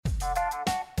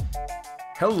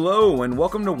Hello and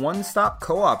welcome to One Stop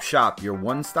Co-op Shop, your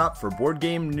one stop for board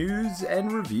game news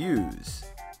and reviews.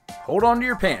 Hold on to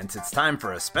your pants, it's time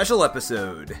for a special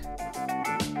episode.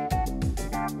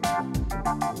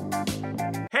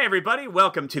 Hey everybody,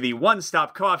 welcome to the One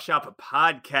Stop Co-op Shop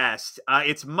podcast.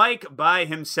 It's Mike by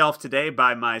himself today,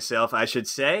 by myself I should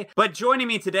say. But joining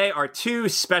me today are two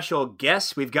special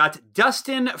guests. We've got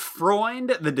Dustin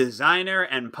Freund, the designer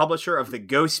and publisher of The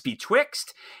Ghost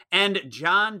Betwixt, and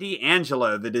John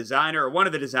D'Angelo, the designer, or one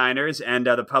of the designers, and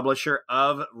the publisher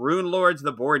of Rune Lords,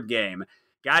 the board game.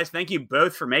 Guys, thank you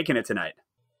both for making it tonight.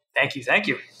 Thank you.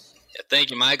 Yeah, thank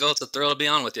you, Michael. It's a thrill to be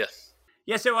on with you.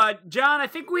 Yeah, so John, I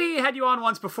think we had you on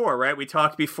once before, right? We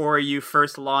talked before you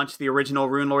first launched the original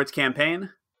Rune Lords campaign.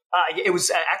 It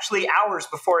was actually hours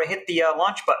before I hit the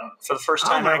launch button for the first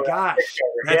time. Oh my gosh,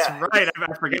 that's right.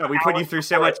 I forgot. We put you through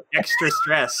so much extra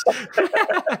stress.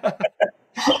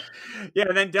 Yeah,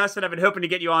 and then Dustin, I've been hoping to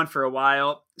get you on for a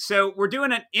while. So we're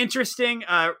doing an interesting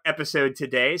episode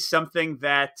today, something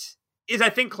that is, I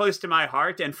think, close to my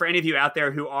heart. And for any of you out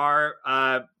there who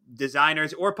are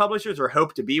designers or publishers or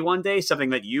hope to be one day, something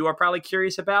that you are probably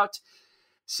curious about.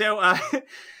 So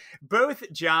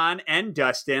both John and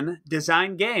Dustin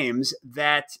designed games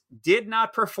that did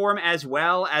not perform as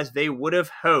well as they would have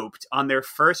hoped on their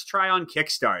first try on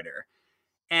Kickstarter.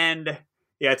 And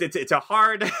yeah, it's a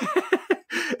hard...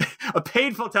 a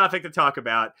painful topic to talk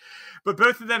about, but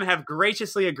both of them have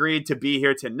graciously agreed to be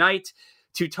here tonight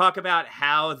to talk about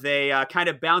how they kind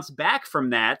of bounced back from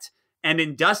that, and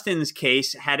in Dustin's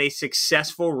case, had a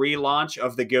successful relaunch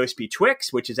of The Ghost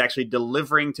Betwixt, which is actually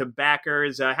delivering to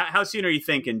backers. How soon are you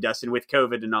thinking, Dustin, with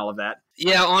COVID and all of that?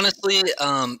 Yeah, honestly,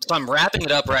 so I'm wrapping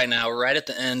it up right now. We're right at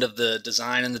the end of the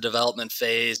design and the development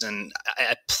phase, and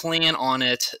I plan on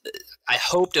it. I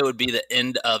hoped it would be the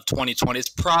end of 2020. It's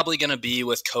probably going to be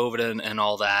with COVID and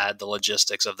all that, the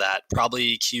logistics of that,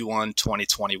 probably Q1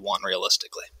 2021,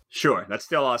 realistically. Sure. That's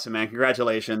still awesome, man.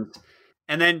 Congratulations.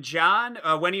 And then, John,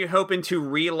 when are you hoping to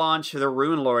relaunch the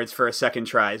Rune Lords for a second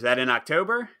try? Is that in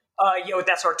October?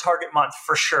 That's our target month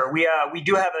for sure. We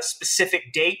do have a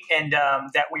specific date and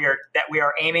that we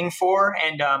are aiming for,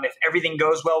 and if everything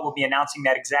goes well, we'll be announcing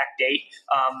that exact date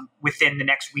within the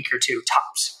next week or two,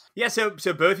 tops. Yeah, so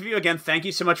both of you, again, thank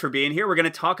you so much for being here. We're going to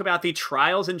talk about the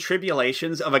trials and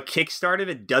tribulations of a Kickstarter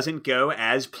that doesn't go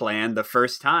as planned the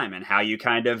first time, and how you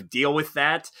kind of deal with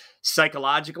that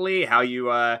psychologically, how you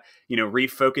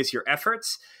refocus your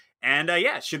efforts, and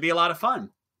it should be a lot of fun.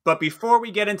 But before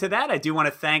we get into that, I do want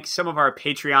to thank some of our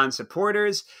Patreon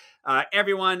supporters.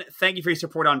 Everyone, thank you for your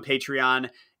support on Patreon.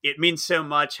 It means so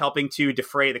much, helping to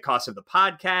defray the cost of the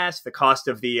podcast, the cost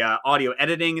of the audio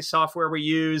editing software we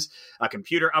use,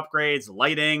 computer upgrades,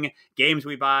 lighting, games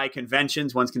we buy,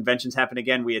 conventions. Once conventions happen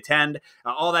again, we attend.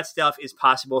 All that stuff is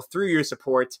possible through your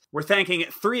support. We're thanking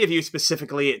three of you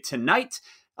specifically tonight.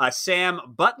 Sam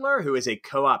Butler, who is a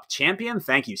co-op champion.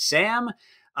 Thank you, Sam.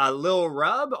 Lil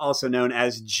Rub, also known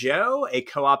as Joe, a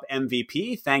co-op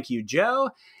MVP. Thank you, Joe.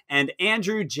 And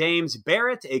Andrew James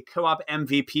Barrett, a co-op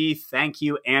MVP. Thank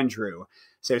you, Andrew.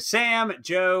 So Sam,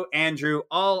 Joe, Andrew,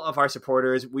 all of our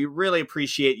supporters, we really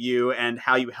appreciate you and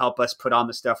how you help us put on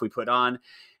the stuff we put on.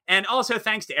 And also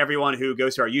thanks to everyone who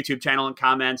goes to our YouTube channel and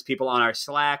comments, people on our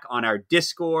Slack, on our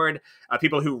Discord,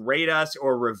 people who rate us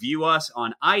or review us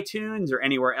on iTunes or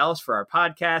anywhere else for our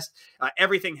podcast.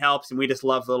 Everything helps, and we just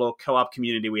love the little co-op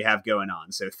community we have going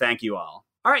on. So thank you all.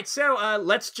 All right, so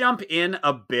let's jump in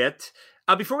a bit.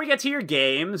 Before we get to your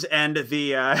games and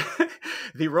the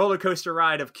the roller coaster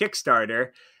ride of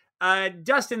Kickstarter,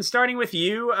 Dustin, starting with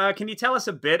you, can you tell us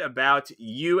a bit about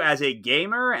you as a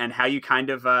gamer and how you kind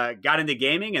of got into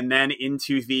gaming and then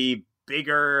into the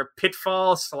bigger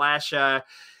pitfall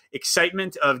 /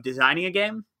 excitement of designing a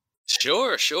game?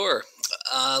 Sure.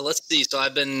 Let's see. So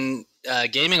I've been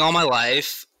gaming all my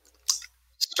life.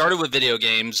 Started with video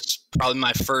games, probably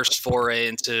my first foray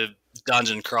into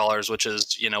dungeon crawlers, which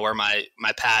is, where my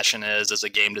passion is as a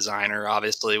game designer,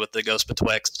 obviously, with The Ghost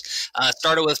Betwixt.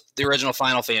 Started with the original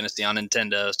Final Fantasy on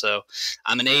Nintendo, so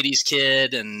I'm an 80s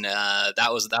kid, and that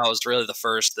was really the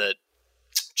first that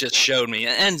just showed me,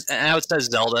 and I would say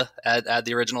Zelda, add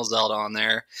the original Zelda on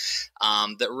there,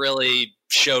 that really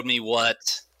showed me what,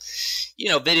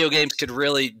 video games could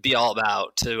really be all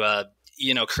about, to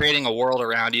creating a world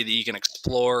around you that you can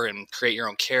explore and create your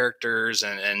own characters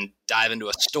and dive into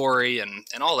a story and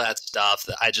all that stuff.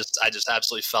 That I just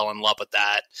absolutely fell in love with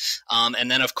that. And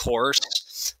then, of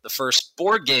course, the first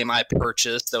board game I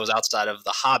purchased that was outside of the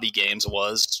hobby games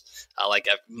was, like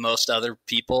most other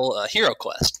people, Hero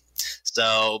Quest.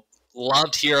 So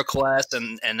loved Hero Quest,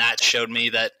 and that showed me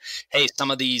that, hey,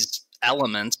 some of these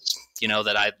elements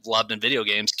that I loved in video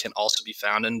games can also be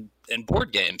found in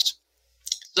board games.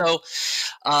 So,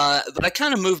 but I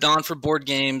kind of moved on from board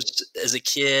games as a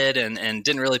kid and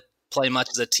didn't really play much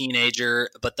as a teenager.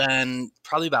 But then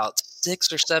probably about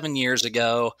 6 or 7 years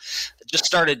ago, just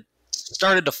started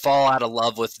to fall out of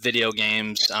love with video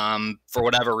games for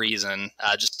whatever reason.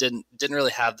 Just didn't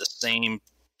really have the same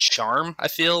charm, I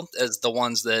feel, as the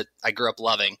ones that I grew up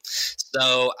loving.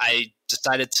 So I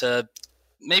decided to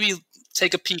maybe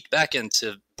take a peek back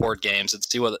into board games and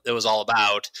see what it was all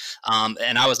about.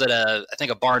 And I was at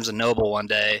a Barnes and Noble one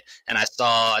day, and I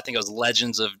saw, I think it was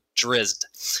Legends of Drizzt,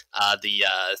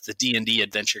 the D&D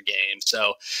adventure game.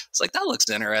 So it's like, that looks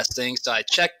interesting. So I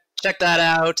checked that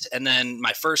out, and then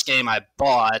my first game I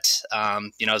bought,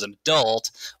 as an adult,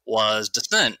 was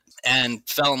Descent, and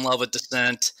fell in love with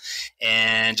Descent,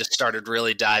 and just started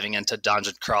really diving into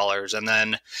dungeon crawlers. And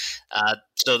then,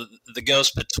 so the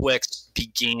Ghost Betwixt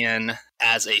began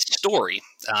as a story.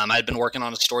 I'd been working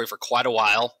on a story for quite a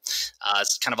while.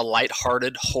 It's kind of a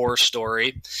lighthearted horror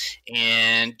story,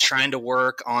 and trying to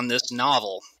work on this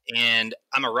novel. And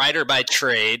I'm a writer by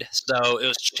trade, so it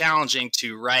was challenging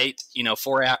to write,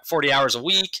 40 hours a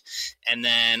week, and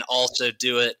then also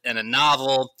do it in a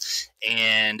novel.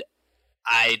 And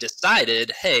I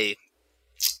decided, hey,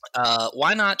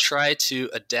 why not try to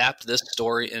adapt this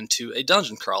story into a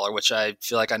dungeon crawler, which I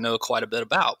feel like I know quite a bit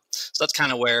about. So that's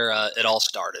kind of where it all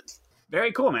started.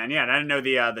 Very cool, man. Yeah, and I didn't know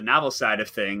the novel side of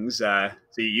things. So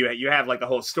you have like the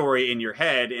whole story in your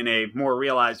head in a more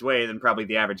realized way than probably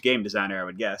the average game designer, I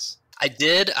would guess. I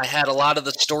did. I had a lot of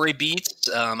the story beats.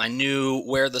 I knew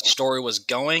where the story was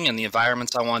going and the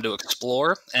environments I wanted to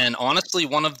explore. And honestly,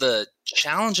 one of the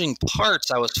challenging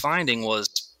parts I was finding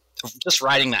was just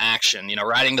writing the action,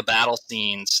 writing the battle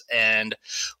scenes. And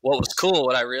what was cool,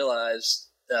 what I realized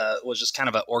was just kind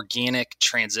of an organic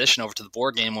transition over to the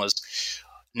board game was,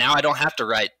 now I don't have to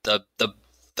write the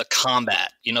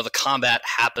combat. The combat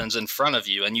happens in front of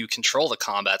you, and you control the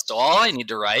combat. So all I need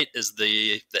to write is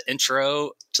the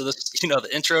intro to the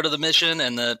intro to the mission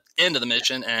and the end of the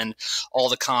mission, and all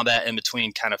the combat in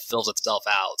between kind of fills itself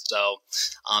out. So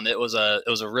it was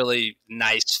a really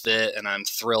nice fit, and I'm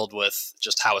thrilled with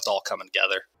just how it's all coming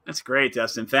together. That's great,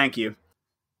 Dustin. Thank you.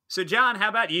 So, John, how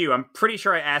about you? I'm pretty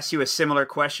sure I asked you a similar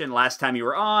question last time you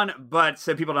were on, but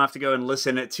so people don't have to go and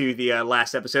listen to the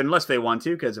last episode unless they want to,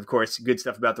 because, of course, good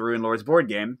stuff about the Ruined Lords board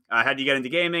game. How did you get into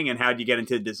gaming, and how did you get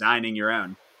into designing your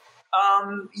own?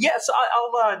 Yes,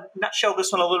 I'll nutshell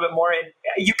this one a little bit more.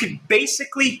 You could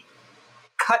basically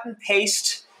cut and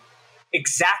paste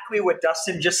exactly what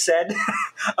Dustin just said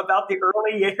about the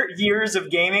early years of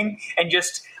gaming and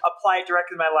just apply it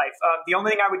directly to my life. The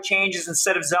only thing I would change is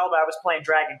instead of Zelda, I was playing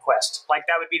Dragon Quest. Like,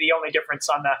 that would be the only difference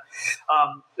on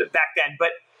the back then. But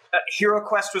Hero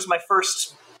Quest was my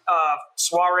first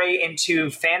soiree into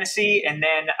fantasy, and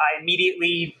then I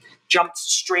immediately jumped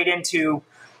straight into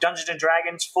Dungeons and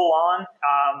Dragons full on,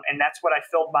 and that's what I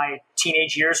filled my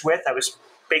teenage years with. I was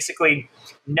basically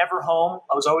never home.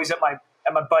 I was always at my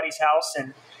buddy's house,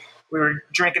 and we were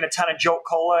drinking a ton of Jolt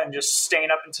Cola and just staying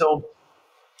up until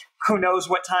who knows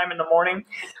what time in the morning.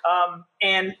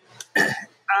 And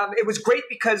it was great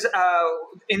because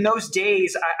in those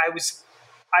days I was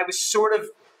sort of,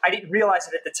 I didn't realize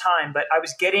it at the time, but I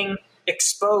was getting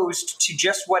exposed to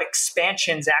just what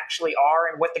expansions actually are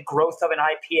and what the growth of an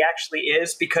IP actually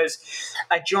is, because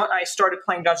I started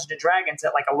playing Dungeons and Dragons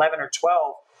at like 11 or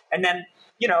 12, and then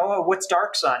what's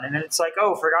Dark Sun? And then it's like,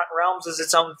 Forgotten Realms is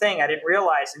its own thing. I didn't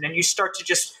realize. And then you start to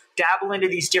just dabble into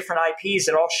these different IPs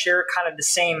that all share kind of the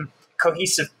same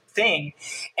cohesive thing.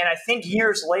 And I think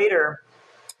years later,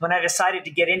 when I decided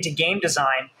to get into game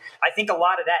design, I think a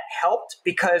lot of that helped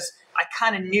because I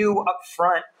kind of knew up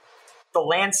front the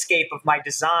landscape of my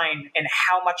design and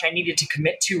how much I needed to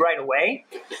commit to right away.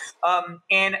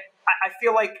 And I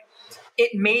feel like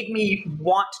it made me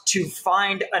want to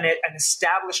find an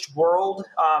established world.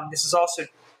 This is also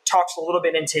talks a little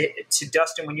bit into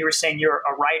Dustin when you were saying you're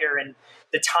a writer and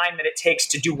the time that it takes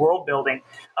to do world building.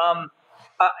 I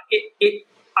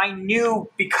knew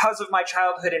because of my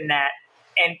childhood in that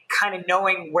and kind of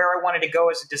knowing where I wanted to go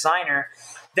as a designer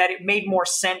that it made more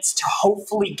sense to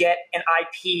hopefully get an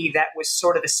IP that was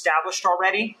sort of established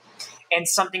already and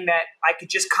something that I could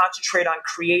just concentrate on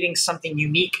creating something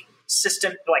unique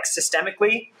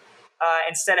systemically,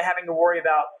 instead of having to worry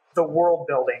about the world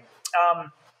building.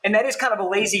 And that is kind of a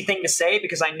lazy thing to say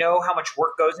because I know how much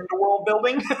work goes into world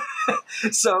building.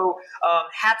 So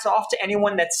hats off to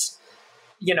anyone that's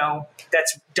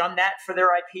done that for their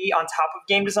IP on top of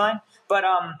game design. But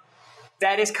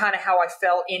that is kind of how I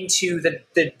fell into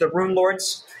the Ruined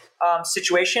Lords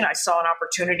situation. I saw an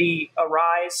opportunity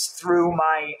arise through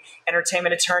my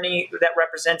entertainment attorney that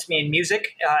represents me in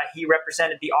music. He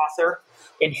represented the author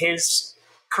in his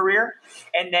career.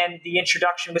 And then the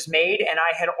introduction was made, and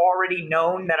I had already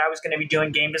known that I was going to be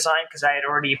doing game design because I had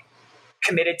already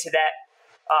committed to that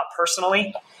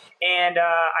personally. And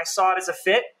I saw it as a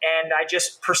fit, and I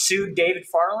just pursued David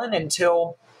Farland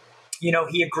until,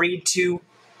 he agreed to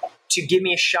give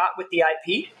me a shot with the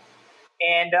IP.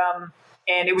 And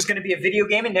it was going to be a video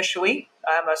game initially.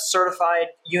 I'm a certified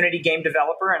Unity game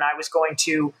developer, and I was going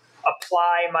to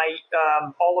apply my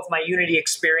all of my Unity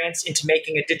experience into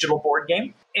making a digital board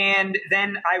game. And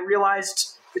then I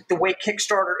realized the way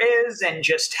Kickstarter is and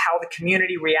just how the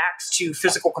community reacts to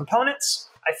physical components,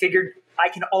 I figured I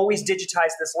can always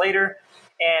digitize this later.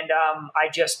 And I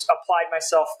just applied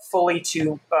myself fully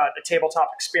to the tabletop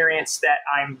experience that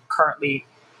I'm currently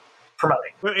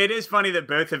promoting. Well, it is funny that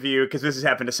both of you, because this has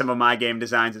happened to some of my game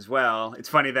designs as well. It's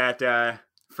funny that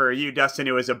for you, Dustin,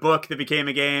 it was a book that became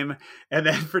a game. And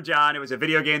then for John, it was a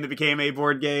video game that became a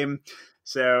board game.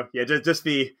 So yeah, just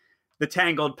the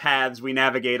tangled paths we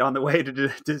navigate on the way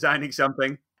to designing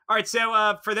something. All right,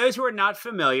 so for those who are not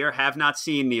familiar, have not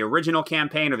seen the original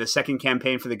campaign or the second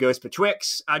campaign for the Ghost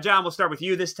Betwixt, John, we'll start with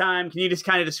you this time. Can you just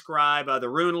kind of describe the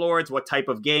Rune Lords, what type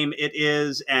of game it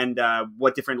is, and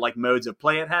what different modes of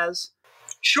play it has?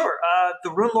 Sure.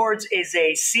 The Rune Lords is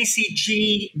a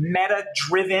CCG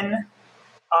meta-driven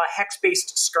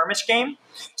hex-based skirmish game.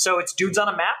 So it's dudes on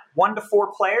a map, 1 to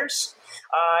 4 players.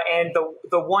 And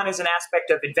the one is an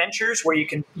aspect of adventures where you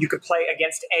could play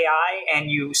against AI and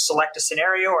you select a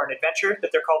scenario or an adventure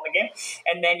that they're called in the game,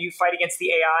 and then you fight against the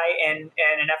AI in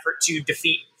an effort to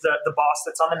defeat the boss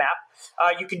that's on the map.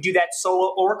 You can do that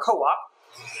solo or co-op.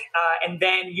 And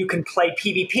then you can play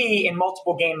PvP in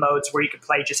multiple game modes where you can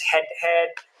play just head-to-head,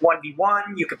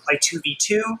 1v1, you can play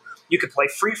 2v2, you can play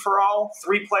free-for-all,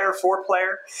 3-player,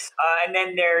 4-player. And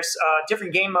then there's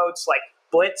different game modes like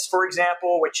Blitz, for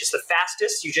example, which is the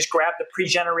fastest. You just grab the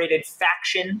pre-generated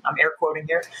faction, I'm air quoting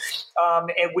here,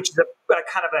 which is the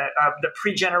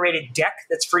pre-generated deck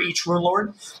that's for each Rune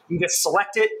Lord. You just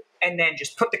select it and then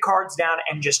just put the cards down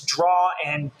and just draw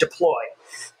and deploy.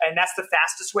 And that's the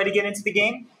fastest way to get into the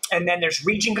game. And then there's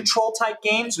region control type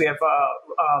games. We have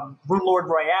Rune Lord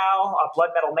Royale, Blood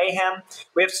Metal Mayhem.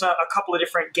 We have a couple of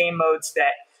different game modes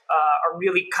that are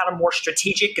really kind of more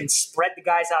strategic and spread the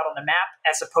guys out on the map,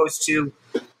 as opposed to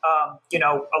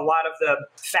a lot of the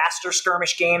faster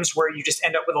skirmish games where you just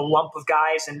end up with a lump of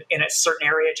guys in a certain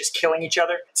area just killing each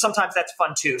other. Sometimes that's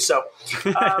fun too. So,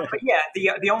 but yeah,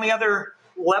 the only other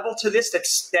level to this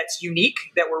that's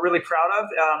unique that we're really proud of,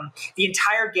 the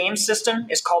entire game system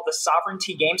is called the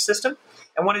Sovereignty game system,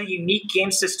 and one of the unique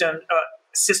game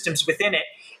systems within it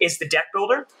is the deck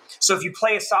builder. So if you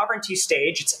play a Sovereignty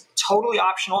stage, it's totally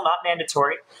optional, not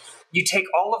mandatory. You take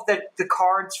all of the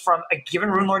cards from a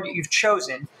given Rune Lord that you've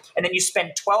chosen, and then you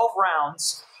spend 12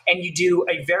 rounds, and you do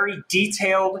a very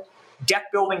detailed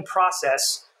deck building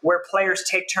process where players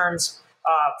take turns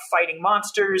fighting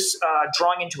monsters,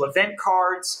 drawing into event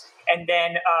cards, and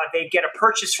then they get a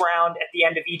purchase round at the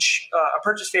end of each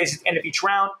purchase phase at the end of each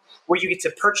round, where you get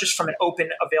to purchase from an open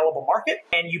available market,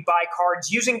 and you buy cards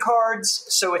using cards.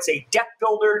 So it's a deck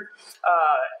builder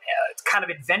kind of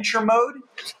adventure mode.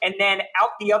 And then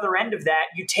out the other end of that,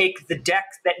 you take the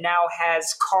deck that now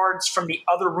has cards from the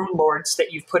other Rune Lords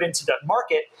that you've put into the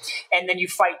market, and then you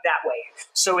fight that way.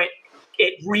 So it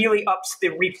really ups the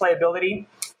replayability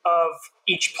of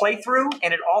each playthrough,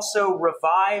 and it also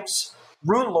revives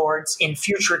Rune Lords in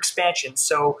future expansions.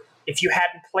 So if you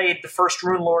hadn't played the first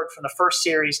Rune Lord from the first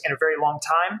series in a very long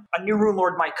time, a new Rune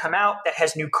Lord might come out that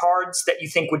has new cards that you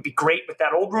think would be great with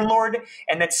that old Rune Lord,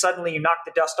 and then suddenly you knock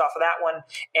the dust off of that one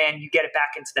and you get it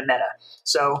back into the meta.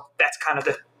 So that's kind of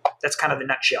the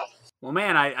nutshell. Well,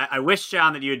 man, I wish,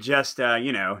 John, that you had just,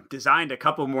 designed a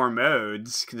couple more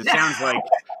modes, because it sounds like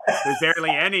there's barely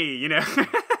any,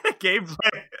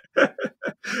 gameplay. All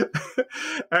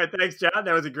right, thanks, John.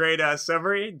 That was a great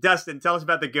summary. Dustin, tell us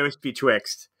about the Ghost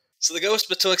Betwixt. So the Ghost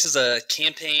Betwixt is a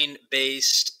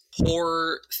campaign-based,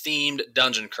 horror-themed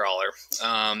dungeon crawler.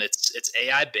 It's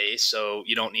AI-based, so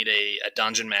you don't need a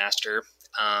dungeon master.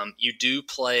 You do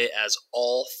play as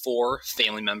all 4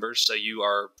 family members. So you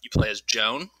play as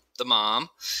Joan, the mom,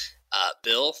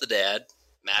 Bill, the dad,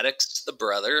 Maddox, the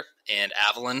brother, and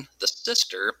Avalon, the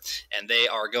sister, and they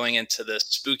are going into this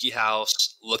spooky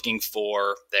house looking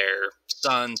for their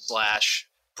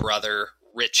son/brother,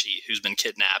 Richie, who's been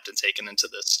kidnapped and taken into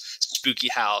this spooky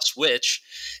house, which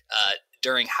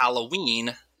during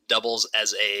Halloween doubles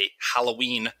as a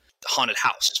Halloween haunted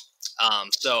house.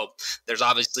 So there's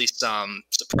obviously some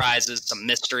surprises, some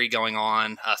mystery going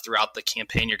on throughout the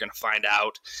campaign. You're going to find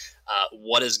out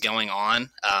what is going on.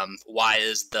 Why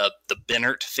is the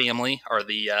Bennett family, or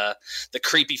the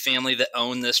creepy family that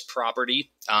own this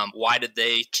property? Why did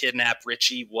they kidnap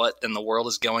Richie? What in the world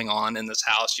is going on in this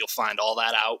house? You'll find all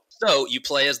that out. So you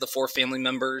play as the 4 family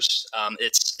members.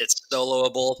 It's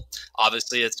soloable.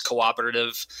 Obviously, it's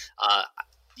cooperative.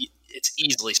 It's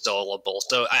easily soloable.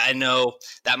 So I know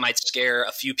that might scare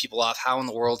a few people off. How in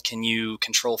the world can you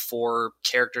control 4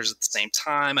 characters at the same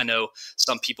time? I know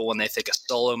some people, when they think of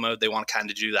solo mode, they want to kind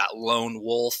of do that lone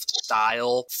wolf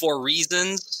style. For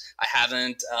reasons, I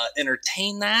haven't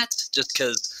entertained that, just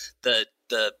because the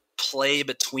play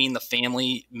between the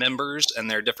family members and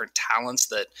their different talents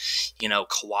that,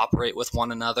 cooperate with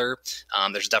one another.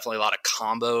 There's definitely a lot of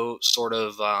combo sort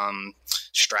of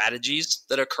strategies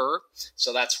that occur.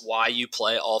 So that's why you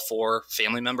play all 4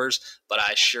 family members. But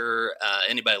I assure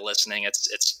anybody listening,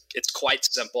 it's quite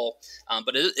simple.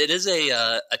 But it is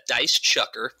a dice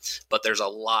chucker, but there's a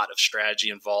lot of strategy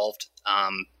involved.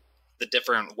 The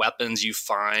different weapons you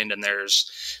find, and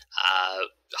there's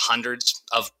hundreds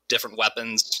of different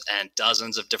weapons and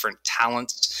dozens of different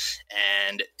talents.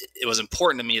 And it was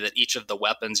important to me that each of the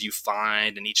weapons you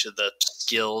find and each of the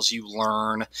skills you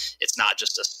learn, it's not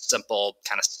just a simple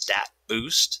kind of stat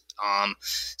boost.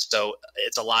 So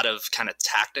it's a lot of kind of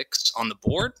tactics on the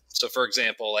board. So for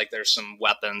example, like there's some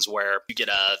weapons where you get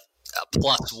a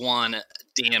 +1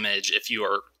 damage if you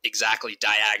are exactly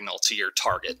diagonal to your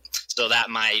target. So that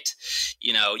might,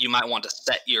 you might want to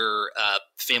set your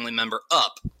family member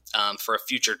up for a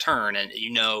future turn, and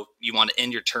you want to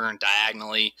end your turn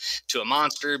diagonally to a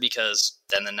monster, because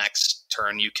then the next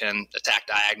turn you can attack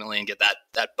diagonally and get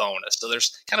that bonus. So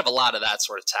there's kind of a lot of that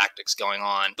sort of tactics going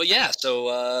on. But yeah,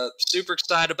 so super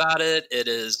excited about it. It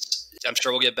is. I'm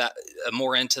sure we'll get back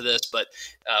more into this, but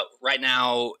right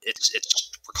now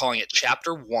we're calling it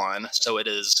Chapter 1. So it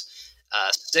is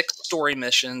 6 story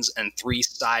missions and 3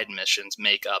 side missions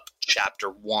make up Chapter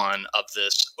 1 of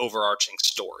this overarching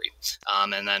story.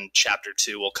 And then Chapter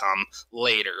 2 will come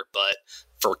later. But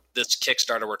for this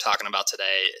Kickstarter we're talking about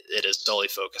today, it is solely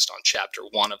focused on Chapter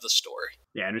 1 of the story.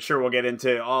 Yeah, and I'm sure we'll get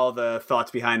into all the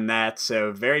thoughts behind that.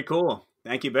 So very cool.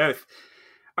 Thank you both.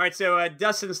 All right, so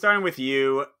Dustin, starting with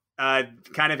you.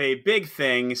 Kind of a big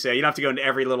thing, so you don't have to go into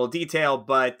every little detail,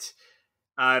 but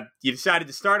you decided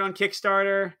to start on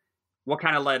Kickstarter. What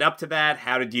kind of led up to that?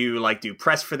 How did you do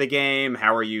press for the game?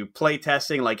 How are you play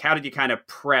testing? How did you kind of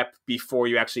prep before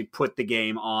you actually put the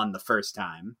game on the first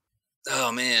time?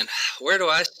 Oh man, where do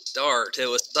I start? It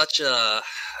was such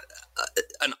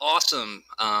an awesome,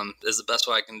 is the best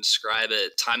way I can describe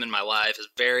it, time in my life. It's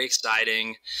very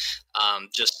exciting.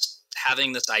 Just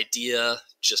having this idea,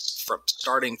 just from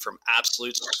starting from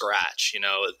absolute scratch,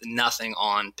 nothing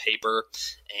on paper,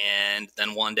 and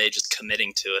then one day just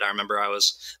committing to it. I remember I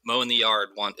was mowing the yard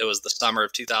it was the summer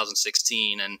of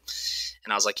 2016, and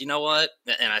I was like, you know what?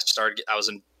 And I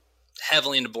was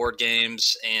heavily into board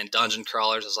games and dungeon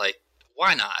crawlers. I was like,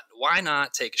 why not? Why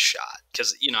not take a shot?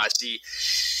 Because I see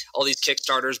all these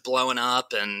Kickstarters blowing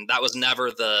up, and that was never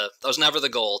the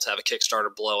goal, to have a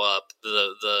Kickstarter blow up.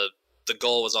 The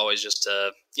goal was always just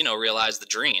to, realize the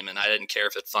dream. And I didn't care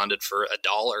if it funded for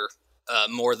 $1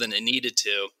 more than it needed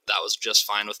to. That was just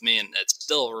fine with me. And it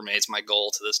still remains my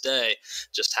goal to this day,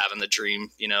 just having the dream,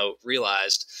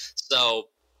 realized. So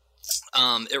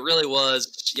it really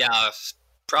was,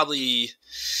 probably,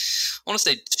 I want to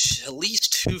say at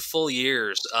least 2 full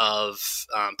years of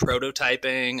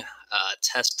prototyping,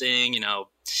 testing,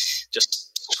 just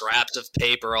scraps of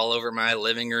paper all over my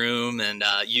living room, and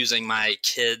using my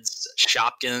kids'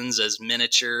 Shopkins as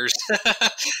miniatures.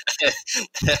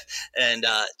 And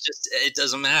just, it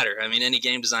doesn't matter. I mean, any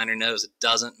game designer knows it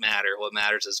doesn't matter. What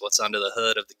matters is what's under the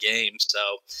hood of the game. So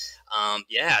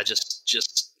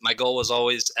just my goal was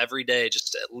always every day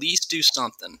just to at least do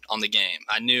something on the game.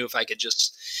 I knew if I could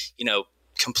just,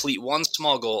 complete one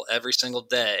small goal every single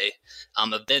day,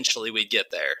 eventually we'd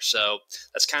get there. So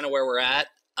that's kind of where we're at.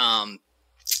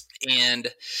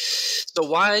 And so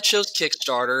why I chose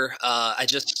Kickstarter, I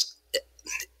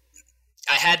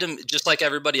had to, just like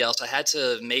everybody else, I had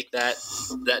to make that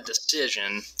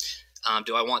decision.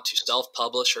 Do I want to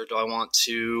self-publish, or do I want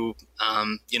to,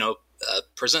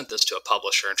 present this to a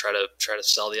publisher and try to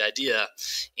sell the idea?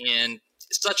 And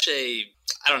it's such a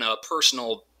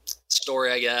personal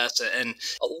story, I guess, and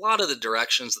a lot of the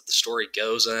directions that the story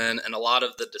goes in, and a lot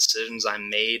of the decisions I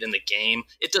made in the game,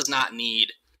 it does not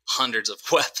need hundreds of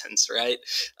weapons, right?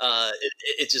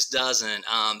 It just doesn't.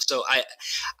 So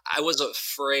I was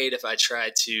afraid if I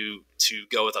tried to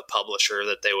go with a publisher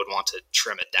that they would want to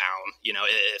trim it down,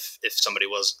 if somebody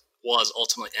was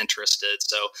ultimately interested.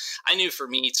 So I knew for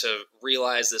me to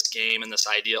realize this game and this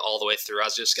idea all the way through, I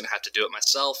was just going to have to do it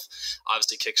myself.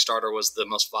 Obviously, Kickstarter was the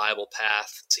most viable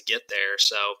path to get there.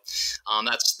 So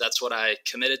that's what I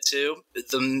committed to.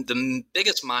 The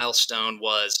biggest milestone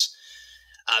was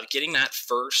getting that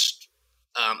first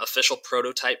official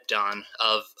prototype done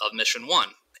of Mission 1.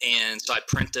 And so I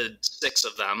printed 6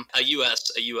 of them, a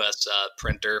US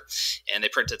printer, and they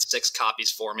printed 6 copies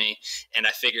for me. And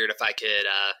I figured if I could,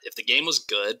 if the game was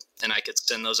good, and I could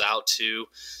send those out to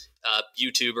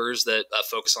YouTubers that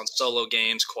focus on solo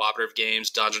games, cooperative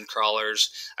games, dungeon crawlers.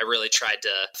 I really tried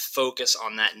to focus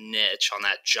on that niche, on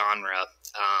that genre.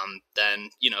 Then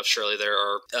surely there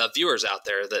are viewers out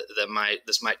there that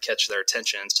this might catch their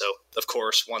attention. So of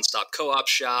course, One Stop Co-op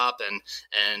Shop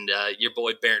and your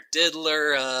boy Barrett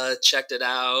Diddler checked it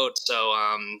out. So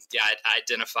I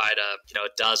identified a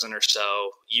dozen or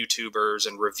so YouTubers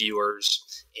and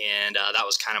reviewers, and that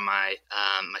was kind of my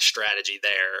strategy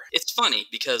there. It's funny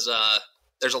because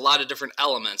there's a lot of different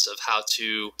elements of how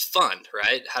to fund,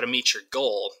 right? How to meet your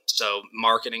goal. So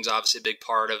marketing's obviously a big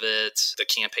part of it, the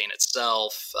campaign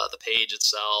itself, the page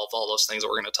itself, all those things that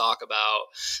we're going to talk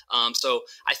about. So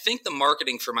I think the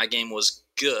marketing for my game was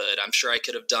good. I'm sure I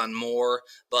could have done more,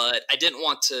 but I didn't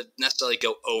want to necessarily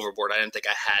go overboard. I didn't think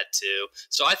I had to.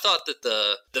 So I thought that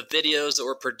the videos that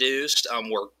were produced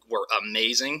were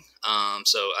amazing.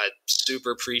 So I'm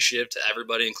super appreciative to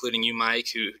everybody, including you, Mike,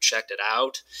 who checked it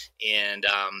out. And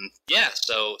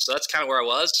so that's kind of where I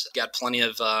was. Got plenty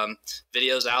of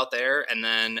videos out there, and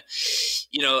then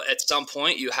at some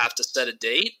point you have to set a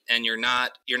date, and you're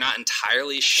not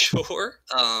entirely sure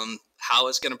how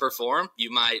it's going to perform.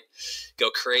 You might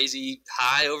go crazy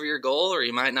high over your goal, or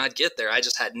you might not get there. I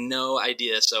just had no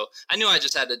idea. So I knew I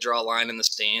just had to draw a line in the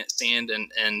sand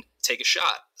and take a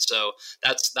shot. So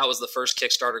that was the first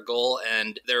Kickstarter goal.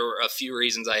 And there were a few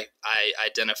reasons I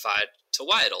identified to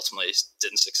why it ultimately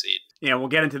didn't succeed. Yeah, we'll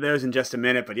get into those in just a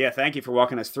minute. But yeah, thank you for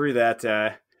walking us through that.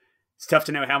 It's tough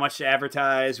to know how much to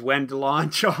advertise, when to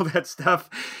launch, all that stuff.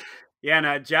 Yeah,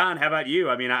 and John, how about you?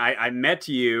 I mean, I met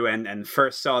you and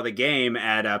first saw the game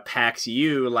at PAX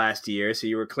U last year, so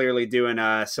you were clearly doing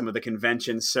some of the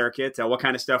convention circuit. What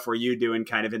kind of stuff were you doing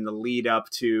kind of in the lead up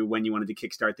to when you wanted to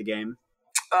kickstart the game?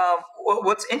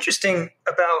 What's interesting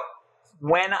about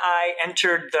when I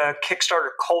entered the Kickstarter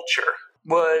culture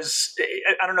was,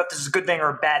 I don't know if this is a good thing or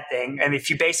a bad thing, and if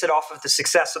you base it off of the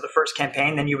success of the first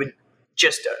campaign, then you would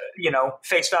just,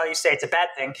 face value say it's a bad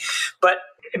thing. But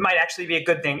it might actually be a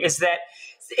good thing, is that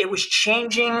it was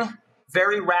changing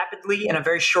very rapidly in a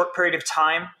very short period of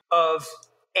time of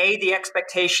the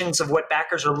expectations of what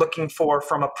backers are looking for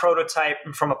from a prototype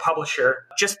and from a publisher,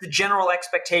 just the general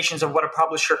expectations of what a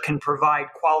publisher can provide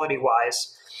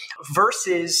quality-wise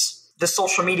versus the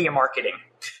social media marketing.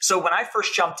 So when I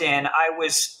first jumped in, I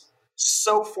was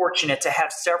so fortunate to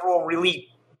have several really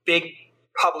big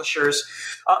publishers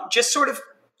just sort of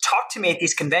talk to me at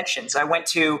these conventions. I went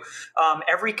to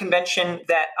every convention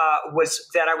that I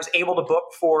was able to book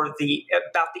for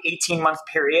about the 18-month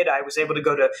period. I was able to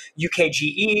go to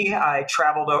UKGE. I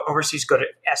traveled overseas, go to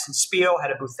Essen Spiel,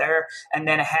 had a booth there, and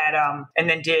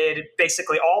then did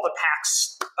basically all the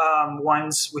PAX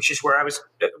ones, which is where I was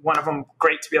one of them.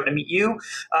 Great to be able to meet you,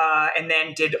 and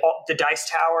then did all the Dice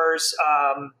Towers.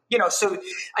 So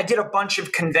I did a bunch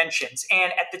of conventions,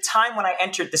 and at the time when I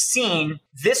entered the scene,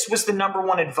 this was the number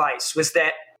one advice, was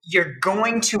that you're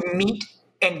going to meet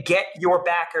and get your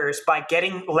backers by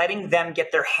letting them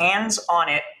get their hands on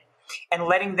it and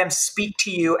letting them speak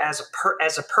to you as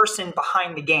a person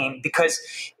behind the game. Because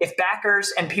if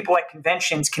backers and people at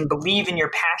conventions can believe in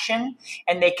your passion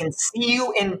and they can see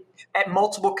you at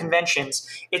multiple conventions,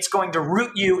 it's going to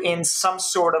root you in some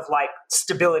sort of like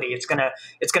stability. It's going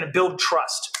to build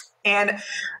trust. And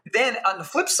then on the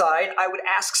flip side, I would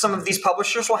ask some of these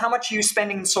publishers, well, how much are you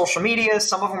spending in social media?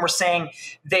 Some of them were saying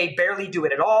they barely do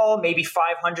it at all, maybe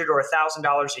 $500 or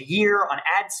 $1,000 a year on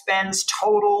ad spends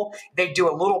total. They do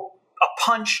a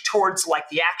punch towards like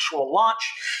the actual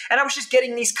launch. And I was just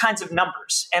getting these kinds of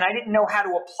numbers, and I didn't know how to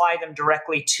apply them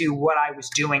directly to what I was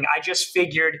doing. I just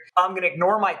figured I'm going to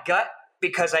ignore my gut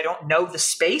because I don't know the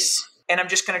space, and I'm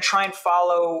just going to try and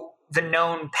follow the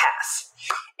known path.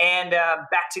 And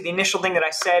back to the initial thing that I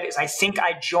said is I think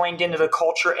I joined into the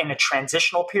culture in a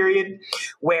transitional period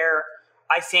where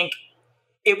I think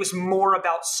it was more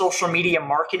about social media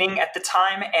marketing at the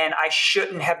time, and I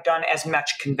shouldn't have done as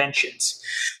much conventions.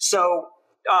 So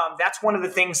that's one of the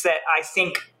things that I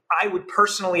think I would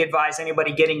personally advise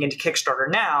anybody getting into Kickstarter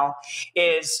now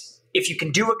is if you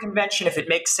can do a convention, if it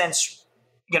makes sense,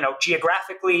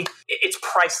 geographically, it's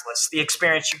priceless, the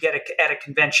experience you get at a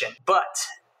convention. But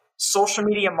social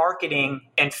media marketing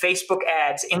and Facebook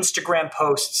ads, Instagram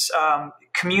posts,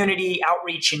 community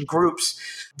outreach in groups,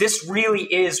 this really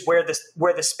is where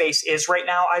the space is right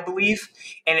now, I believe.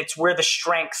 And it's where the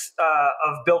strength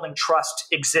of building trust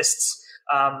exists.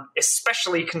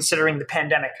 Especially considering the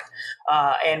pandemic,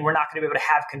 and we're not going to be able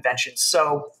to have conventions.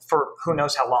 So for who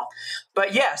knows how long.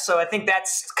 But yeah, so I think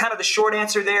that's kind of the short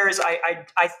answer there is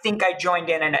I think I joined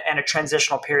in a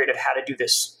transitional period of how to do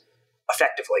this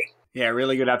effectively. Yeah,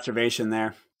 really good observation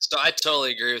there. So I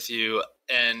totally agree with you.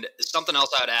 And something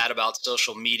else I would add about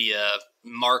social media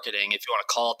marketing, if you want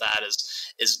to call it that,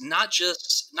 is not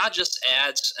just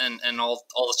ads and all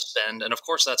the spend, and of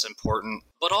course that's important,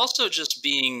 but also just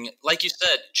being, like you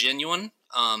said, genuine.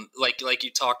 Like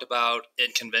you talked about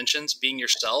in conventions, being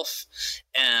yourself,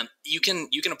 and you can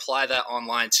apply that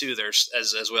online too. There's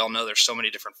as we all know, there's so many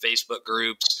different Facebook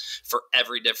groups for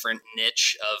every different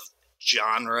niche of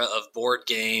genre of board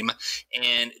game,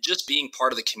 and just being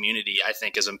part of the community I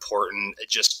think is important.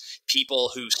 Just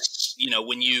people who,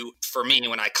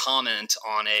 when I comment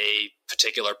on a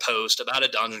particular post about a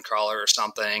dungeon crawler or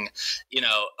something,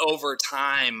 over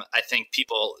time I think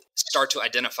people start to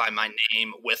identify my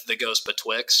name with the Ghost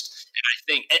Betwixt. And I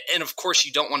think, and of course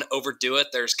you don't want to overdo it.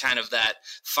 There's kind of that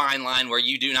fine line where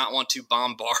you do not want to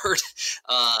bombard,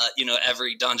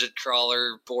 every dungeon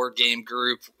crawler board game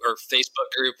group or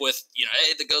Facebook group with,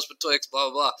 hey, the Ghost Betwixt, blah,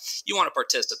 blah, blah. You want to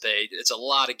participate. It's a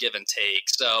lot of give and take.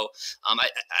 So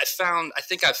I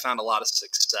think I've found a lot of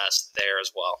success there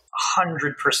as well.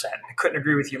 100%. I couldn't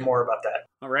agree with you more about that.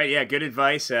 All right. Yeah. Good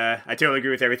advice. I totally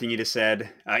agree with everything you just said.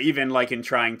 Even like in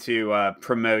trying to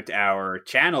promote our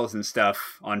channels and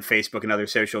stuff on Facebook and other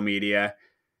social media.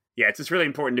 Yeah, it's just really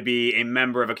important to be a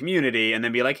member of a community and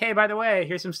then be like, hey, by the way,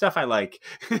 here's some stuff I like,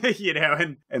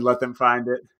 and let them find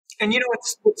it. And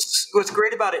what's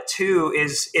great about it too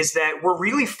is that we're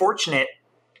really fortunate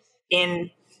in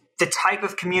the type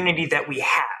of community that we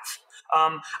have.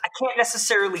 I can't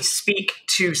necessarily speak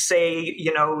to, say,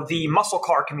 the muscle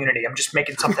car community. I'm just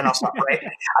making something else up, right? I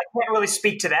can't really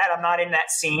speak to that. I'm not in that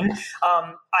scene.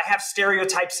 I have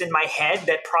stereotypes in my head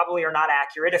that probably are not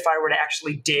accurate if I were to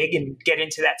actually dig and get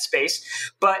into that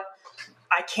space. But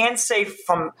I can say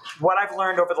from what I've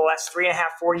learned over the last 3.5,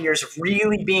 4 years of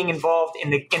really being involved in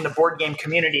the board game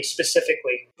community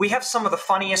specifically, we have some of the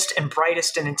funniest and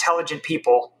brightest and intelligent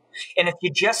people. And if you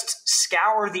just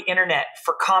scour the internet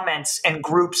for comments and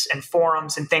groups and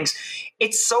forums and things,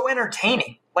 it's so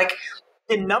entertaining. Like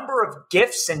the number of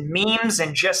GIFs and memes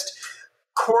and just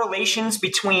correlations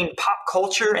between pop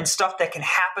culture and stuff that can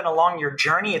happen along your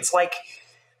journey. It's like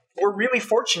we're really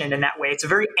fortunate in that way. It's a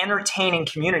very entertaining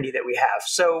community that we have.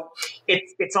 So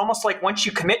it's almost like once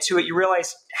you commit to it, you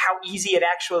realize how easy it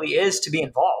actually is to be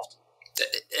involved.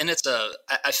 And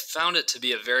I found it to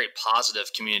be a very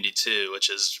positive community too, which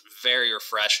is very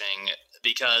refreshing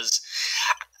because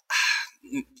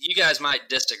you guys might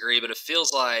disagree, but it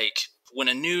feels like when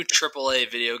a new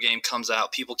AAA video game comes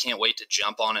out, people can't wait to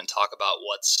jump on it and talk about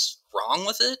what's wrong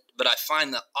with it. But I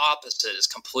find the opposite is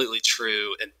completely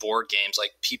true in board games.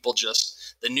 Like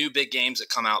the new big games that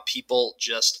come out, people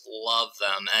just love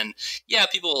them. And yeah,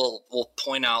 people will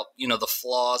point out, the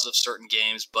flaws of certain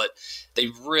games, but they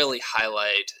really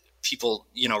highlight people,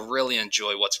 really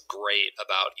enjoy what's great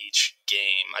about each game.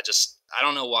 I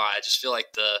don't know why. I just feel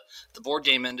like the board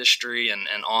game industry and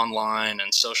online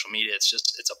and social media,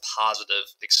 it's a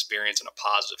positive experience and a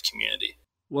positive community.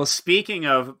 Well, speaking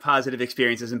of positive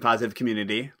experiences and positive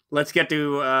community, let's get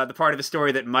to the part of the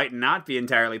story that might not be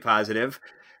entirely positive.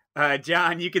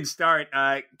 John, you can start.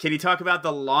 Can you talk about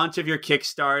the launch of your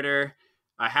Kickstarter,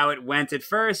 how it went at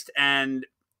first, and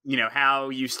how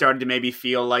you started to maybe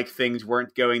feel like things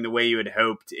weren't going the way you had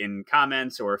hoped in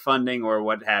comments or funding or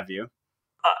what have you?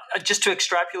 Just to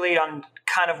extrapolate on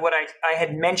kind of what I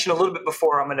had mentioned a little bit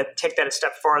before, I'm going to take that a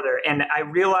step farther. And I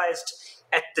realized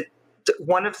at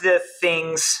one of the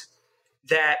things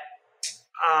that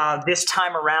this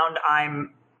time around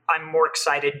I'm more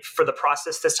excited for the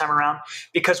process this time around,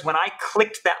 because when I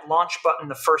clicked that launch button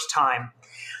the first time,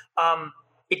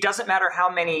 it doesn't matter how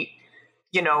many,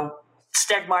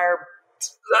 Stegmaier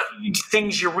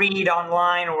things you read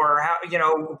online or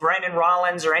how, Brandon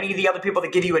Rollins or any of the other people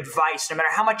that give you advice, no matter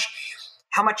how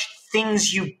much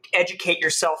things you educate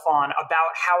yourself on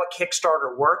about how a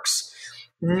Kickstarter works,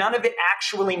 none of it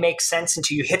actually makes sense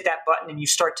until you hit that button and you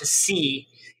start to see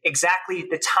exactly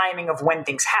the timing of when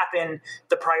things happen,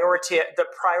 the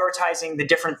prioritizing the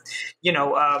different,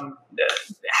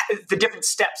 the different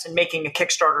steps in making a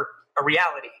Kickstarter a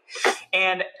reality.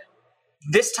 And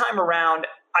this time around,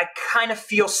 I kind of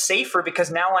feel safer because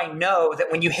now I know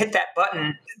that when you hit that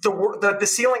button, the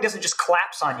ceiling doesn't just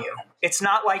collapse on you. It's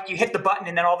not like you hit the button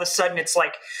and then all of a sudden it's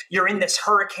like you're in this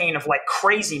hurricane of like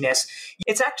craziness.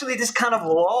 It's actually this kind of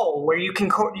lull where you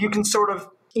can sort of,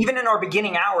 even in our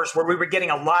beginning hours where we were getting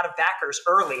a lot of backers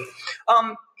early,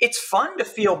 it's fun to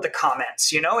field the comments.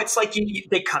 It's like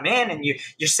they come in and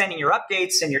you're sending your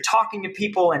updates and you're talking to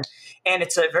people, and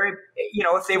it's a very,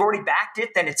 if they've already backed it,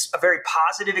 then it's a very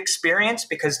positive experience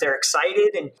because they're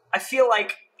excited. And I feel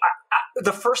like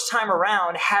the first time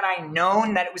around, had I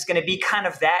known that it was going to be kind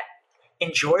of that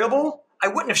enjoyable, I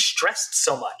wouldn't have stressed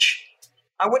so much.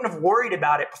 I wouldn't have worried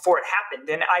about it before it happened,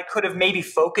 and I could have maybe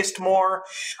focused more,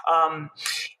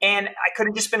 and I could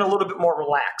have just been a little bit more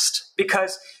relaxed.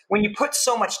 Because when you put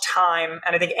so much time,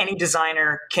 and I think any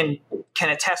designer can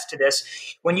attest to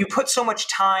this, when you put so much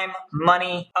time,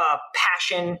 money,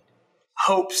 passion,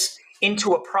 hopes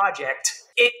into a project,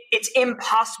 it's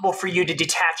impossible for you to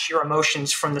detach your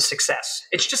emotions from the success.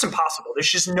 It's just impossible. There's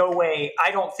just no way.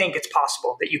 I don't think it's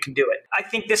possible that you can do it. I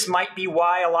think this might be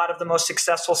why a lot of the most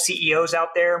successful CEOs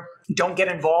out there don't get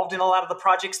involved in a lot of the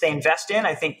projects they invest in.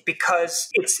 I think because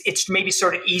it's maybe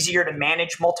sort of easier to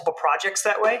manage multiple projects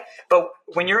that way. But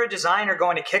when you're a designer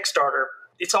going to Kickstarter,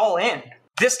 it's all in.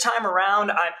 This time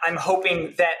around, I'm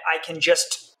hoping that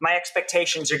my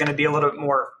expectations are going to be a little bit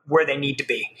more where they need to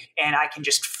be, and I can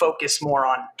just focus more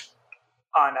on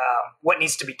what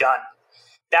needs to be done.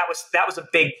 That was a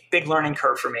big learning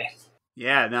curve for me.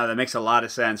 Yeah, no, that makes a lot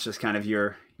of sense. Just kind of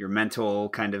your mental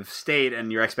kind of state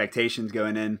and your expectations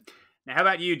going in. Now, how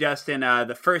about you, Dustin?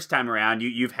 The first time around,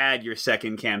 you've had your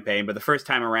second campaign, but the first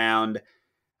time around,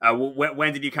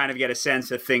 when did you kind of get a sense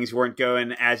that things weren't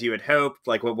going as you had hoped?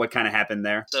 Like, what kind of happened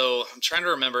there? So I'm trying to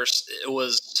remember. It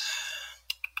was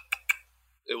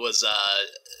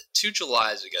 2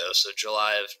 Julys ago. So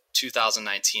July of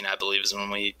 2019, I believe, is when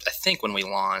we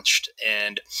launched.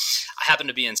 And I happened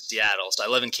to be in Seattle. So I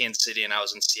live in Kansas City, and I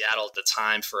was in Seattle at the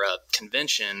time for a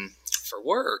convention for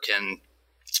work. And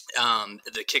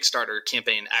the Kickstarter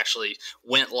campaign actually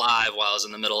went live while I was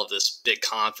in the middle of this big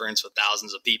conference with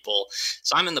thousands of people.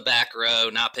 So I'm in the back row,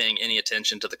 not paying any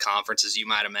attention to the conference, as you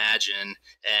might imagine,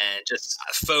 and just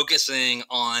focusing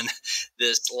on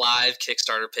this live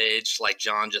Kickstarter page. Like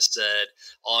John just said,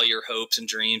 all your hopes and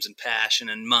dreams and passion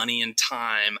and money and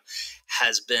time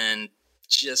has been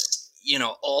just,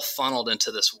 all funneled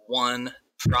into this one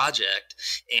project,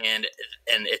 and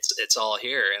it's all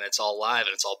here, and it's all live,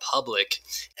 and it's all public.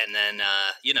 And then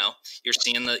you're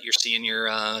seeing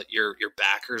your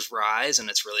backers rise,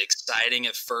 and it's really exciting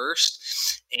at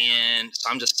first. And so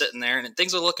I'm just sitting there, and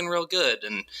things are looking real good.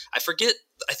 And I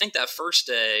think that first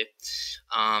day,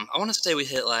 I want to say we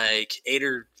hit like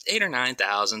 8,000 or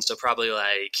 9,000, so probably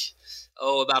like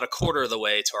about a quarter of the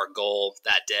way to our goal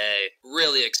that day.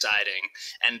 Really exciting,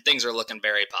 and things are looking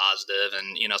very positive.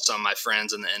 And some of my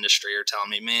friends in the industry are telling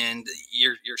me, "Man,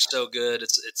 you're so good.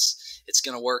 It's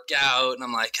gonna work out." And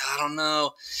I'm like, I don't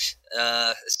know.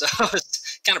 So I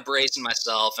was kind of bracing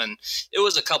myself, and it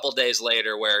was a couple days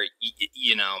later where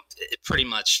it pretty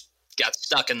much got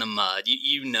stuck in the mud.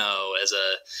 As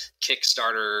a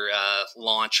Kickstarter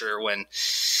launcher, when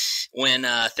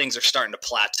things are starting to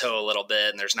plateau a little bit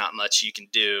and there's not much you can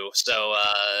do. So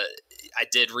I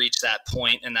did reach that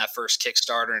point in that first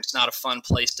Kickstarter, and it's not a fun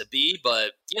place to be,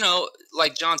 but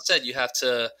like John said, you have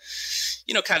to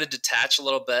kind of detach a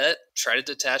little bit, try to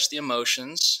detach the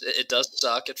emotions. It does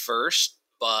suck at first,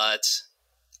 but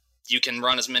you can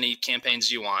run as many campaigns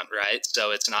as you want, right?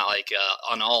 So it's not like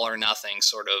an all or nothing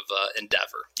sort of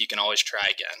endeavor. You can always try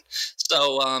again.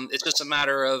 So it's just a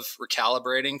matter of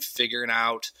recalibrating, figuring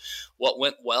out what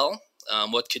went well,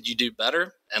 what could you do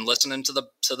better, and listening to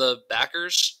the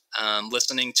backers,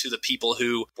 listening to the people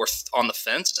who were on the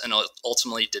fence and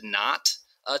ultimately did not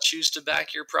choose to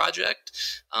back your project.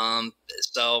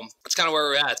 So that's kind of where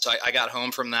we're at. So I got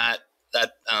home from that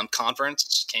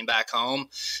conference, came back home,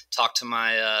 talked to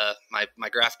my my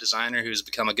graphic designer, who's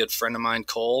become a good friend of mine,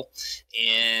 Cole,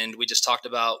 and we just talked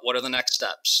about what are the next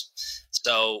steps.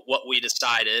 So what we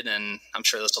decided, and I'm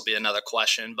sure this will be another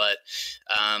question, but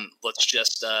let's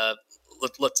just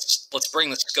let's bring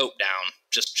the scope down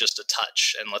just a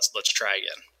touch, and let's try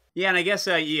again. Yeah, and I guess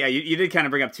you did kind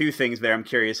of bring up two things there I'm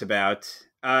curious about.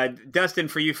 Dustin,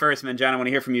 for you first, and then John, I want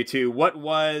to hear from you too. What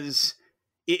was,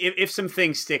 if some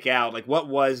things stick out, like what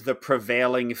was the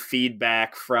prevailing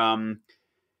feedback from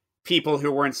people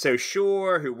who weren't so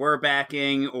sure, who were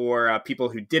backing, or people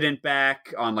who didn't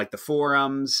back on like the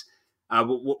forums?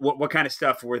 What kind of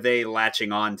stuff were they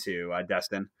latching on to,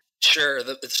 Dustin? Sure.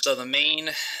 So the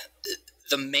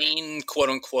main quote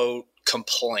unquote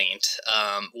complaint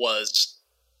was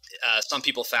some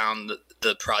people found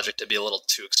the project to be a little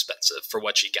too expensive for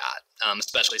what you got,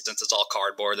 especially since it's all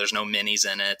cardboard. There's no minis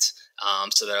in it.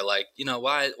 So they're like,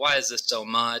 why is this so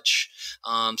much?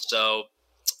 So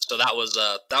that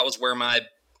was where I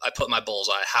put my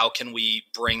bullseye. How can we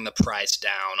bring the price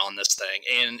down on this thing,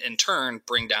 and in turn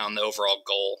bring down the overall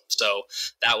goal? So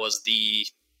that was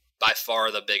by far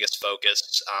the biggest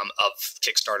focus of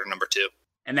Kickstarter number 2.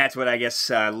 And that's what I guess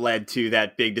led to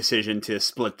that big decision to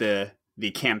split the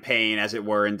campaign, as it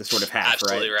were, into sort of half.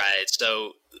 Absolutely right.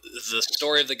 So the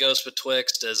story of the Ghost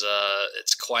Betwixt is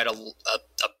it's quite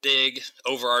a big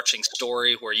overarching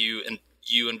story where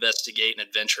you investigate and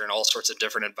adventure in all sorts of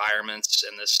different environments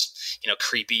in this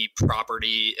creepy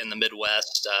property in the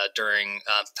Midwest during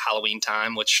Halloween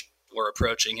time, which we're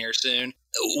approaching here soon.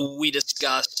 We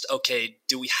discussed, okay,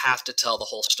 do we have to tell the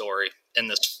whole story in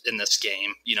this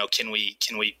game? Can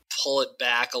we pull it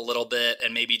back a little bit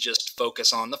and maybe just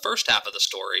focus on the first half of the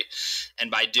story?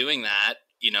 And by doing that,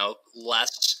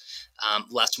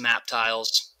 less map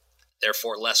tiles,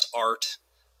 therefore less art,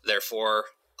 therefore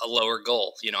a lower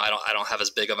goal. I don't have as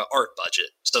big of an art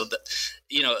budget. So that,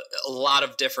 a lot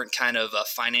of different kind of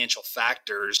financial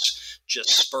factors just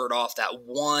spurred off that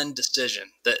one decision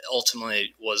that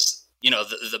ultimately was,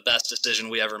 the best decision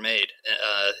we ever made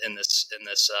in this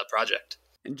project.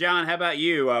 And John, how about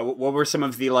you? What were some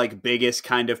of the biggest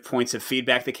kind of points of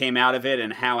feedback that came out of it,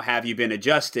 and how have you been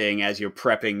adjusting as you're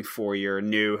prepping for your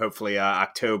new, hopefully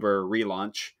October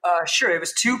relaunch? Sure. It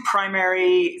was 2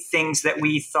 primary things that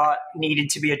we thought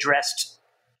needed to be addressed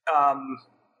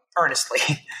earnestly.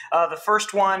 The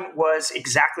first one was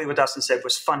exactly what Dustin said,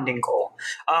 was funding goal.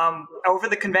 Over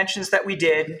the conventions that we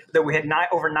did, that we had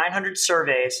over 900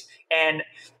 surveys, and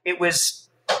it was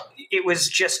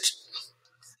just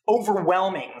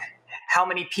overwhelming how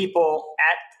many people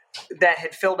that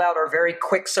had filled out our very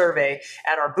quick survey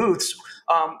at our booths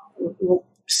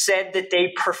said that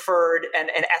they preferred an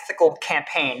ethical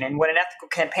campaign. And what an ethical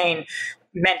campaign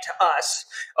meant to us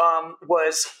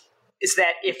is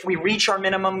that if we reach our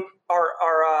minimum,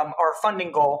 our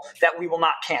funding goal, that we will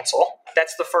not cancel.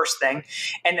 That's the first thing.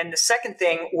 And then the second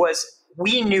thing was,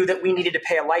 we knew that we needed to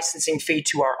pay a licensing fee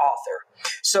to our author.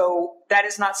 So that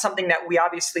is not something that we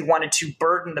obviously wanted to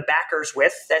burden the backers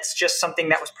with. That's just something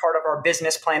that was part of our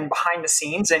business plan behind the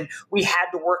scenes, and we had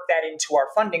to work that into our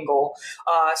funding goal.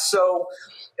 So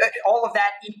all of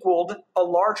that equaled a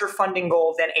larger funding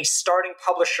goal than a starting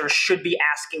publisher should be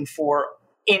asking for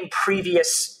in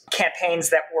previous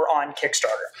campaigns that were on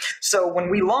Kickstarter. So when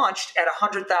we launched at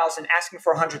 100,000, asking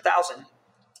for 100,000,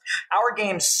 our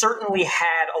game certainly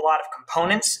had a lot of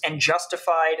components and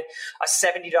justified a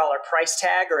 $70 price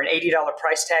tag or an $80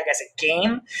 price tag as a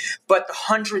game, but the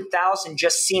 100,000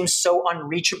 just seems so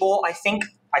unreachable, I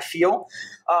feel,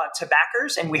 to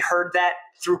backers, and we heard that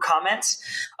through comments,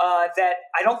 that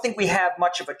I don't think we have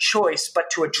much of a choice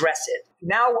but to address it.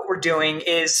 Now what we're doing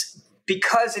is,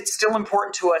 because it's still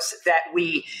important to us that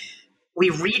we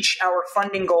reach our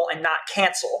funding goal and not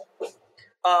cancel,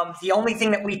 the only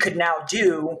thing that we could now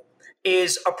do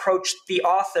is approach the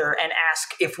author and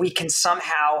ask if we can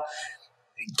somehow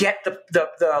get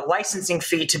the licensing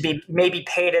fee to be maybe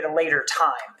paid at a later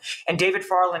time. And David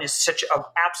Farland is such an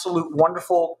absolute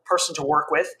wonderful person to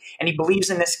work with, and he believes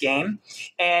in this game,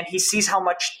 and he sees how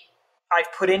much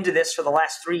I've put into this for the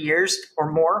last 3 years or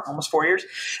more, almost 4 years,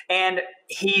 and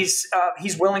he's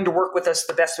willing to work with us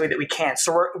the best way that we can.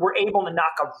 So we're able to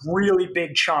knock a really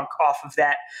big chunk off of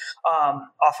that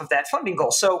funding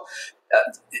goal. So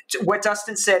what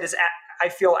Dustin said is, I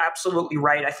feel absolutely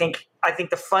right. I think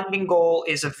the funding goal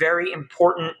is a very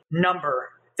important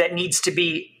number that needs to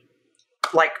be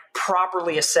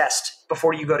properly assessed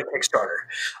before you go to Kickstarter.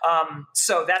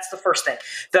 So that's the first thing.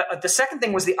 The second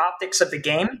thing was the optics of the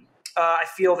game. I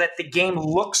feel that the game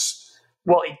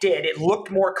it looked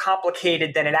more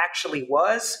complicated than it actually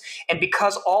was. And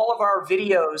because all of our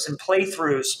videos and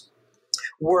playthroughs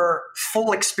were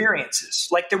full experiences,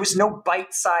 there was no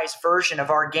bite-sized version of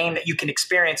our game that you can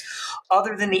experience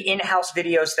other than the in-house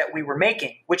videos that we were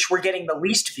making, which were getting the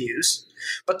least views.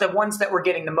 But the ones that were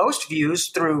getting the most views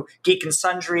through Geek and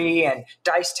Sundry and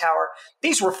Dice Tower,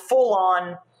 these were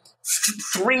full-on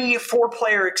 3-4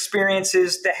 player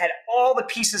experiences that had all the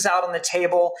pieces out on the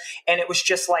table, and it was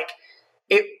just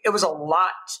it was a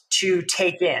lot to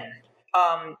take in.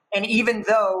 And even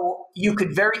though you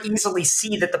could very easily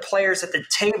see that the players at the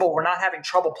table were not having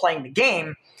trouble playing the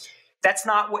game, That's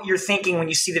not what you're thinking when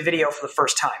you see the video for the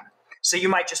first time. So you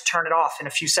might just turn it off in a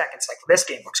few seconds, like, this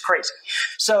game looks crazy.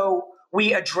 So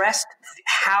we addressed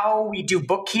how we do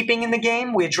bookkeeping in the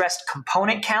game. We addressed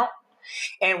component count,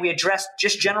 and we addressed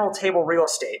just general table real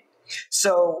estate.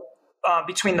 So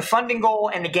between the funding goal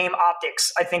and the game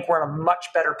optics, I think we're in a much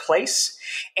better place.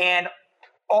 And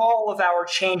all of our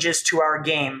changes to our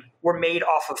game were made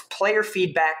off of player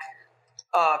feedback,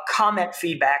 comment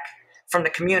feedback from the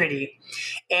community,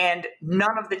 and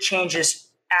none of the changes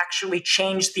actually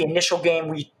changed the initial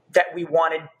game that we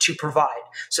wanted to provide.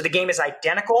 So the game is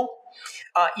identical,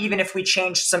 even if we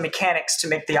changed some mechanics to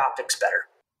make the optics better.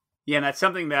 Yeah, and that's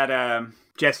something that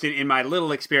just in my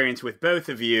little experience with both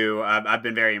of you, I've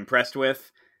been very impressed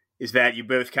with, is that you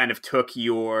both kind of took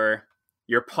your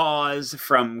pause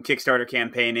from Kickstarter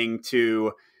campaigning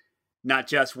to not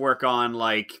just work on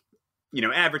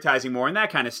advertising more and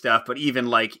that kind of stuff, but even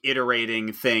like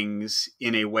iterating things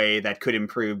in a way that could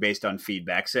improve based on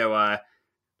feedback. So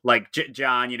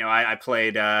John, I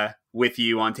played with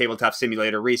you on Tabletop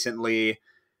Simulator recently,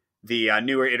 the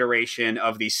newer iteration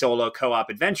of the solo co-op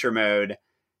adventure mode,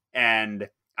 and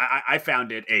I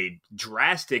found it a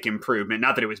drastic improvement.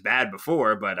 Not that it was bad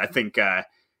before, but I think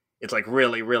it's like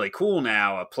really, really cool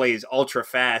now. It plays ultra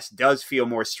fast, does feel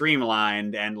more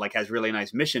streamlined, and like has really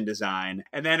nice mission design.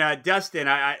 And then Dustin,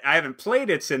 I haven't played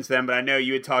it since then, but I know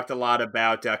you had talked a lot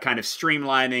about kind of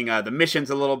streamlining the missions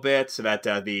a little bit so that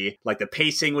the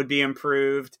pacing would be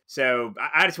improved. So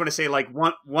I just want to say, like,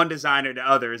 one designer to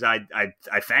others, I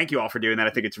thank you all for doing that. I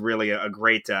think it's really a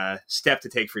great step to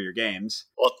take for your games.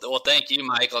 Well, thank you,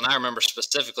 Michael. And I remember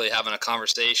specifically having a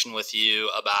conversation with you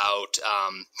about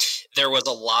there was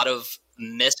a lot of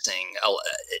missing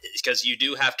because you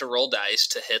do have to roll dice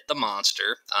to hit the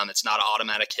monster. It's not an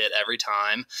automatic hit every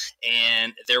time,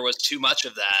 and there was too much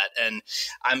of that. And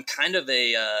I'm kind of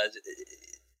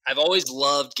I've always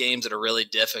loved games that are really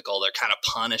difficult. They're kind of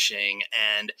punishing,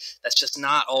 and that's just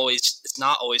not always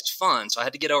fun. So I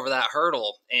had to get over that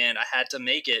hurdle, and I had to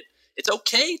make it. It's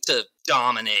okay to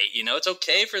dominate, it's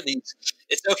okay for these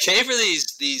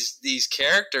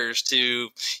characters to,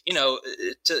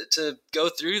 to go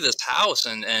through this house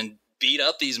and beat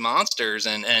up these monsters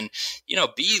and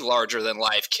be larger than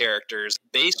life characters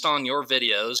based on your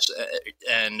videos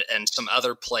and some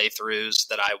other playthroughs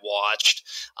that I watched,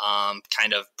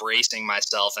 kind of bracing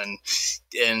myself and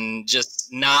just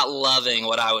not loving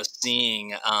what I was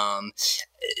seeing.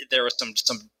 There was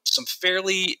some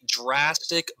fairly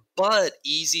drastic but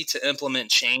easy to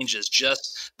implement changes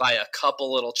just by a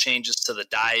couple little changes to the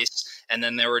dice. And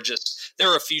then there were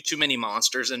a few too many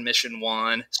monsters in mission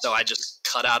 1. So I just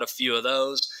cut out a few of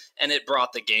those, and it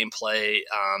brought the gameplay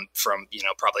from,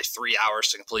 probably 3 hours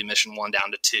to complete mission 1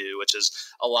 down to 2, which is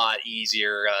a lot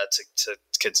easier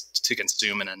to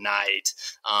consume in a night.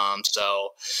 So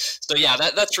yeah,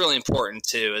 that's really important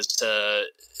too, is to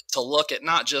look at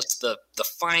not just the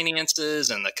finances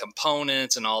and the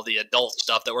components and all the adult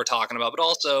stuff that we're talking about, but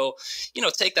also,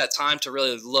 take that time to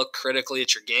really look critically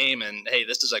at your game. And hey,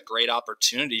 this is a great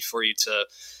opportunity for you to,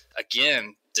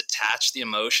 again, detach the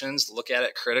emotions, look at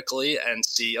it critically and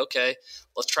see, okay,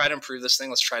 let's try to improve this thing.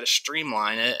 Let's try to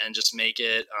streamline it and just make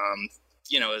it,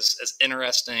 as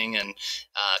interesting and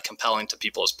compelling to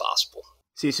people as possible.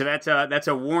 See, so that's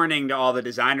a warning to all the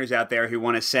designers out there who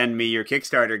want to send me your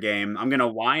Kickstarter game. I'm going to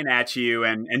whine at you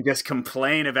and just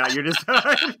complain about your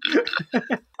design.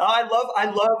 I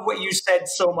love what you said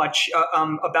so much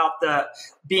about the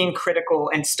being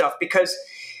critical and stuff, because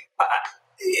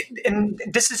and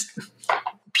this is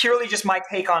purely just my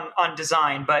take on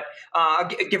design, but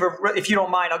if you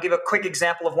don't mind, I'll give a quick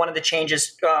example of one of the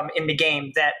changes in the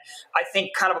game that I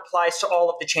think kind of applies to all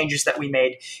of the changes that we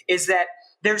made, is that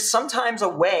there's sometimes a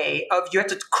way of you have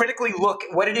to critically look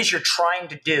at what it is you're trying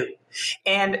to do.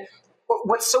 And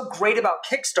what's so great about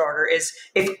Kickstarter is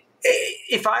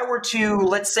if I were to,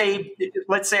 let's say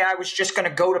I was just going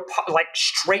to go to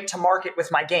straight to market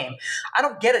with my game, I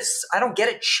don't get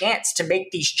a chance to make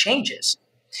these changes.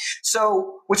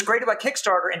 So what's great about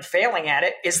Kickstarter and failing at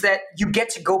it is that you get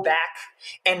to go back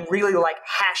and really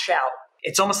hash out.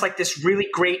 It's almost like this really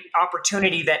great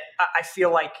opportunity that I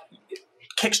feel like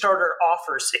Kickstarter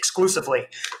offers exclusively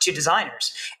to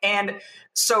designers. And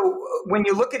so when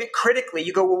you look at it critically,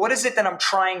 you go, well, what is it that I'm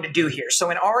trying to do here?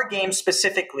 So in our game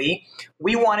specifically,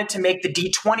 we wanted to make the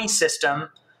D20 system,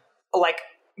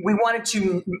 we wanted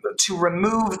to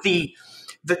remove the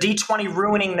D20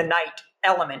 ruining the night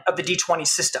element of the D20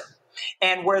 system.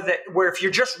 And where if you're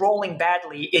just rolling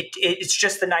badly, it's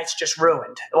just the night's just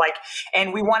ruined.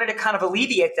 And we wanted to kind of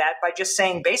alleviate that by just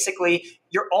saying, basically,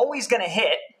 you're always going to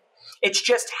hit. It's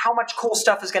just how much cool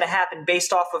stuff is going to happen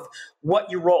based off of what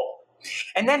you roll.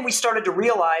 And then we started to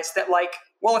realize that, like,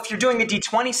 well, if you're doing the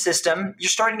D20 system, you're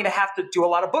starting to have to do a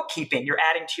lot of bookkeeping. You're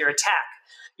adding to your attack.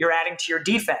 You're adding to your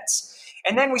defense.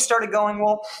 And then we started going,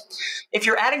 well, if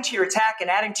you're adding to your attack and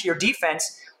adding to your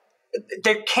defense,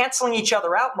 they're canceling each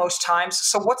other out most times.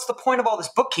 So what's the point of all this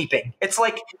bookkeeping? It's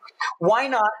like, why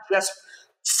not just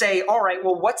say, all right,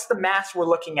 well, what's the math we're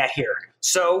looking at here?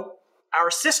 So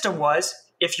our system was,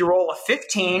 if you roll a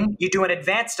 15, you do an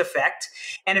advanced effect.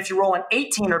 And if you roll an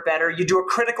 18 or better, you do a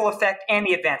critical effect and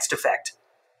the advanced effect.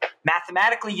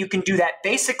 Mathematically, you can do that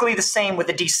basically the same with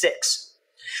a D6.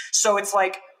 So it's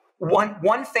like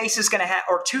one face is going to have,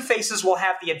 or two faces will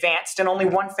have the advanced, and only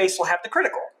one face will have the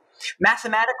critical.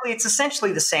 Mathematically, it's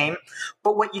essentially the same,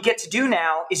 but what you get to do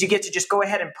now is you get to just go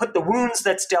ahead and put the wounds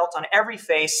that's dealt on every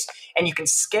face, and you can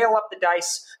scale up the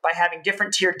dice by having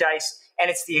different tiered dice,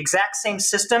 and it's the exact same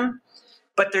system,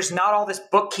 but there's not all this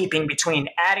bookkeeping between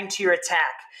adding to your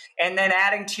attack and then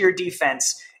adding to your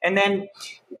defense, and then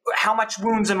how much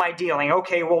wounds am I dealing?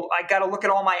 Okay, well, I got to look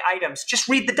at all my items. Just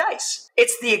read the dice.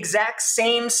 It's the exact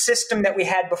same system that we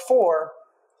had before,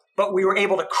 but we were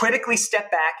able to critically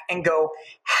step back and go,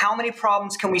 how many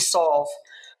problems can we solve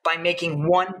by making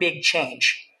one big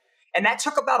change? And that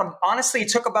took honestly, it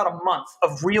took about a month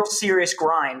of real serious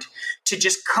grind to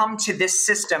just come to this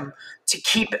system to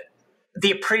keep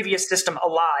the previous system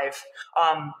alive,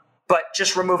 but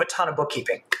just remove a ton of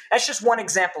bookkeeping. That's just one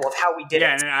example of how we did it.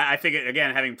 Yeah, and I think,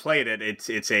 again, having played it,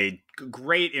 it's a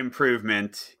great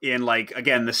improvement in, like,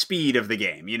 again, the speed of the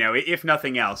game. You know, if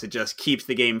nothing else, it just keeps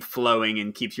the game flowing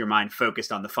and keeps your mind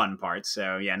focused on the fun parts.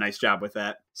 So, yeah, nice job with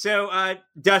that. So,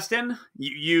 Dustin,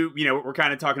 you know, we're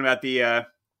kind of talking about the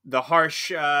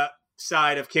harsh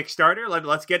side of Kickstarter.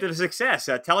 Let's get to the success.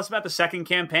 Tell us about the second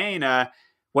campaign.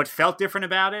 What felt different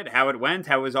about it, how it went,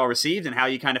 how it was all received, and how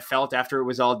you kind of felt after it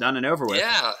was all done and over with.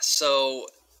 Yeah, so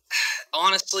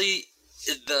honestly,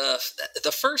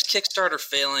 the first Kickstarter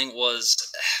failing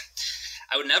was,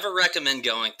 I would never recommend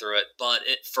going through it, but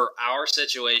for our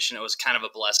situation, it was kind of a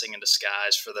blessing in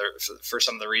disguise for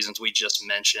some of the reasons we just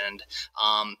mentioned.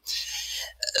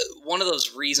 One of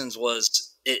those reasons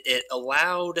was it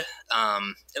allowed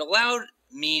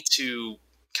me to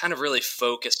kind of really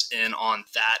focus in on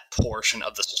that portion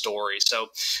of the story. So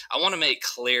I want to make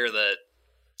clear that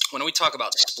when we talk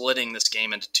about splitting this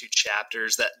game into two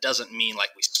chapters, that doesn't mean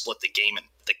like we split the game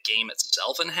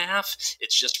itself in half.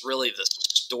 It's just really the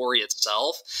story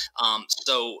itself.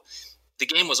 So the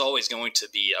game was always going to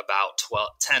be about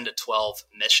 10 to 12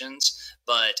 missions,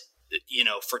 but you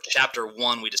know, for chapter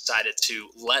 1, we decided to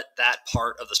let that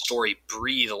part of the story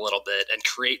breathe a little bit and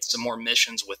create some more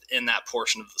missions within that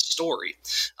portion of the story.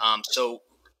 So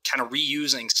kind of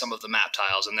reusing some of the map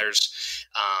tiles, and there's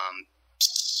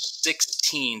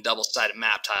 16 double-sided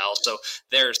map tiles. So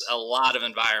there's a lot of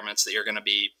environments that you're going to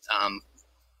be,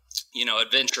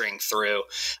 adventuring through.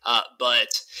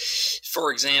 But for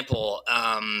example,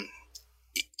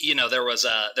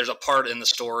 there's a part in the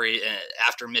story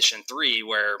after mission 3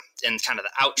 where in kind of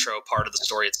the outro part of the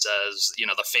story, it says,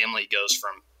 the family goes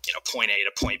from, point A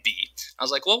to point B. I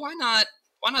was like, well, why not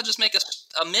just make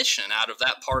a mission out of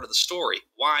that part of the story?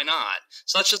 Why not?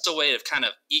 So that's just a way of kind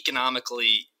of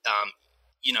economically,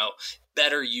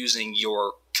 better using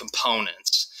your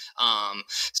components.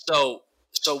 So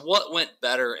what went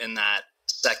better in that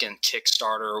second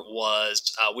Kickstarter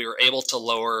was we were able to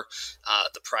lower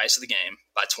the price of the game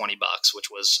by $20, which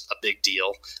was a big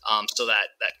deal. So that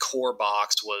core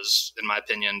box was, in my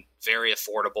opinion, very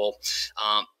affordable.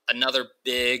 Another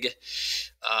big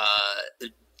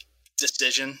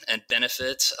decision and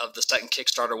benefit of the second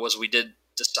Kickstarter was we did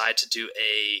decide to do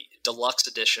a deluxe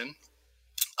edition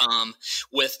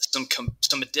with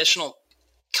some additional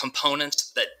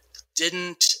components that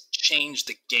didn't change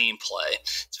the gameplay.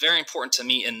 It's very important to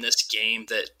me in this game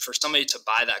that for somebody to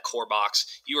buy that core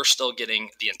box, you are still getting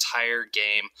the entire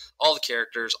game, all the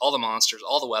characters, all the monsters,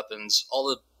 all the weapons,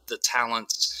 all the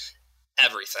talents,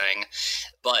 everything.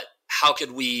 But how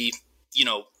could we,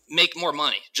 make more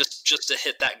money just to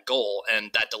hit that goal? And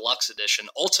that deluxe edition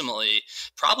ultimately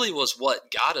probably was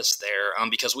what got us there,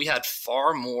 because we had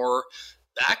far more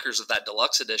backers of that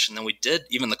deluxe edition than we did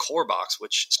even the core box,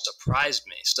 which surprised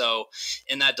me. So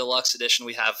in that deluxe edition,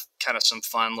 we have kind of some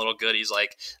fun little goodies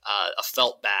like a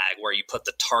felt bag where you put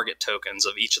the target tokens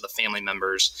of each of the family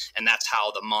members, and that's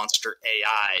how the monster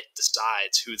AI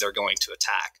decides who they're going to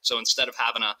attack. So instead of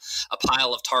having a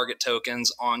pile of target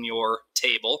tokens on your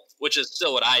table, which is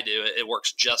still what I do, it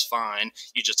works just fine.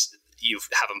 You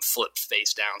have them flipped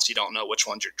face down so you don't know which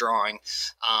ones you're drawing.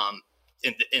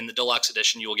 in the deluxe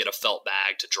edition, you will get a felt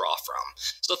bag to draw from.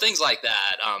 So things like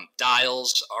that.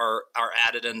 Dials are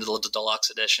added into the deluxe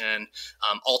edition,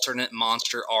 alternate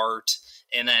monster art.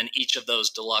 And then each of those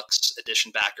deluxe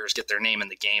edition backers get their name in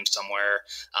the game somewhere,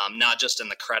 not just in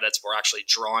the credits. We're actually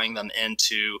drawing them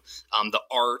into the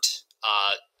art.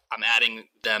 I'm adding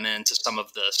them into some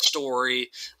of the story,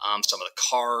 some of the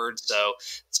cards. So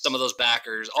some of those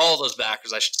backers, all those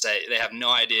backers, I should say, they have no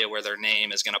idea where their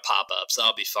name is going to pop up. So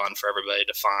that'll be fun for everybody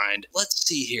to find. Let's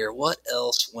see here. What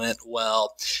else went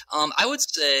well? I would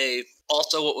say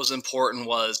also what was important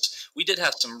was we did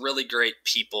have some really great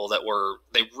people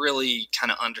they really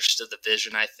kind of understood the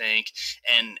vision, I think.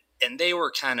 And they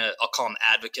were kind of, I'll call them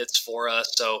advocates for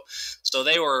us. So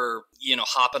they were,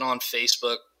 hopping on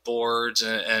Facebook boards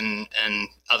and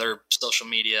other social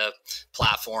media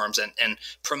platforms and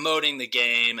promoting the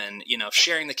game and,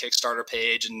 sharing the Kickstarter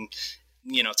page and,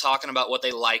 talking about what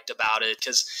they liked about it.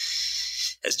 Because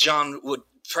as John would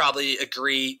probably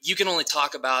agree, you can only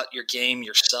talk about your game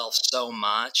yourself so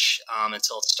much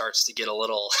until it starts to get a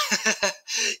little, a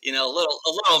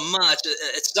little much.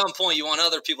 At some point, you want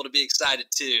other people to be excited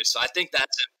too. So I think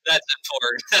that's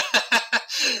important.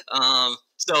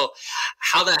 So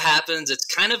how that happens, it's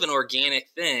kind of an organic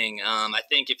thing. I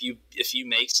think if you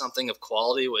make something of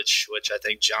quality, which I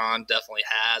think John definitely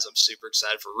has, I'm super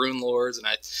excited for Rune Lords, and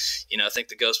I think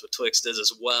the Ghost Betwixt is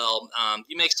as well.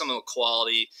 You make something of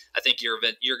quality, I think you're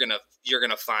gonna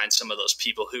find some of those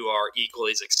people who are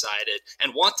equally as excited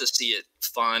and want to see it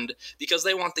fund because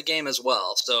they want the game as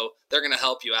well. So they're gonna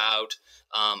help you out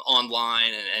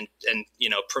online and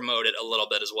promote it a little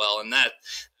bit as well. And that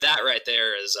right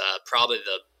there is probably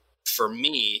for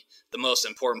me, the most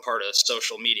important part of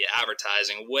social media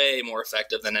advertising, way more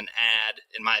effective than an ad,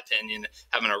 in my opinion,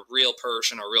 having a real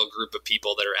person, a real group of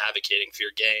people that are advocating for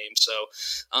your game. So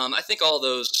I think all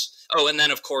those. Oh, and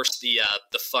then, of course, the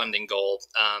funding goal.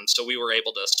 So we were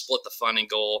able to split the funding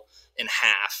goal in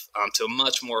half to a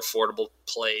much more affordable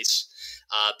place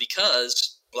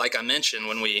because, like I mentioned,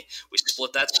 when we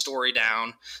split that story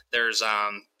down, there's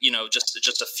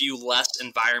just a few less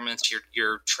environments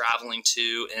you're traveling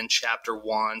to in Chapter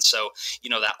 1. So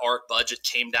that art budget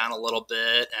came down a little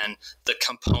bit, and the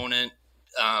component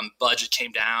budget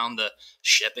came down, the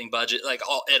shipping budget,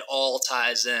 it all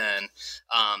ties in.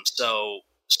 So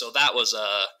that was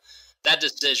that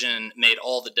decision made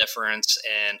all the difference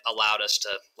and allowed us to,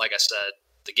 like I said,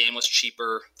 the game was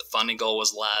cheaper, the funding goal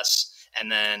was less,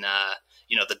 and then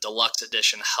the deluxe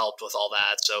edition helped with all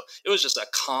that. So it was just a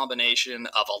combination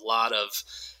of a lot of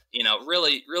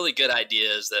really, really good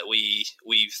ideas that we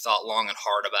thought long and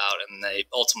hard about, and they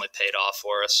ultimately paid off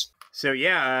for us. So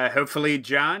hopefully,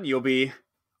 John, you'll be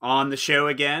on the show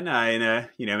again in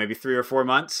maybe 3 or 4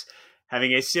 months,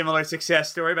 having a similar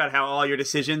success story about how all your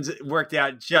decisions worked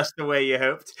out just the way you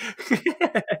hoped.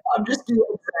 I'm just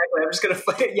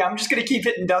gonna keep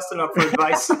hitting Dustin up for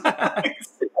advice.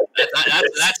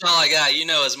 That's all I got. You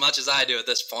know as much as I do at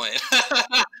this point.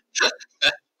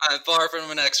 I'm far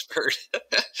from an expert.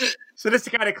 So just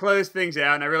to kind of close things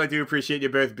out, and I really do appreciate you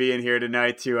both being here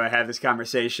tonight to have this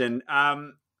conversation.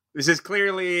 This is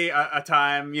clearly a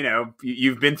time,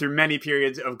 you've been through many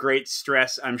periods of great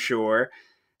stress, I'm sure.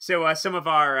 So some of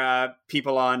our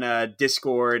people on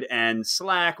Discord and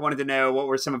Slack wanted to know what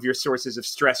were some of your sources of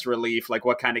stress relief, like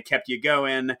what kind of kept you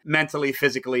going mentally,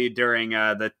 physically during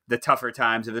the tougher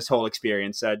times of this whole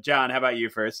experience. John, how about you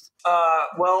first?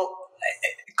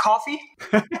 Coffee,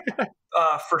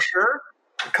 for sure.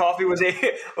 Coffee was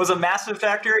a massive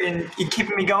factor in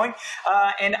keeping me going,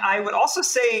 and I would also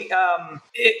say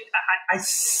I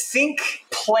think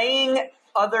playing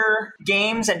other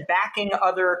games and backing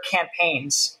other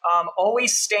campaigns,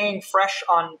 always staying fresh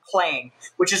on playing,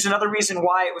 which is another reason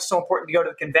why it was so important to go to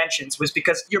the conventions, was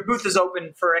because your booth is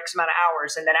open for X amount of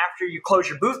hours, and then after you close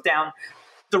your booth down,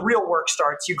 the real work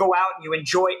starts. You go out and you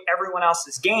enjoy everyone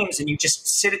else's games, and you just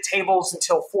sit at tables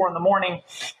until 4 a.m,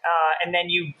 and then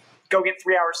you go get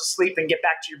 3 hours of sleep and get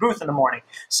back to your booth in the morning.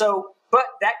 So, but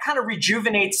that kind of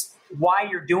rejuvenates why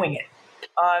you're doing it.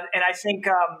 And I think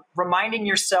reminding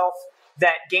yourself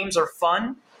that games are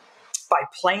fun by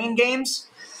playing games,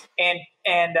 and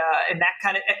that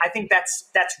kind of, I think that's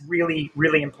really,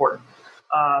 really important.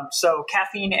 So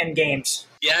caffeine and games.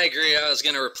 Yeah, I agree. I was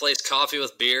going to replace coffee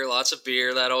with beer. Lots of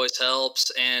beer, that always helps.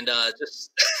 And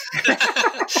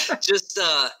just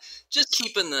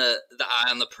keeping the eye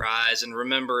on the prize and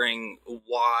remembering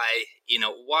why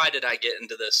did I get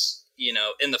into this,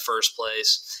 in the first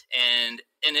place. And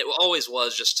and it always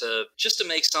was just to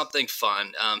make something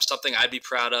fun, something I'd be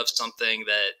proud of, something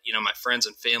that, you know, my friends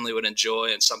and family would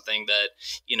enjoy, and something that,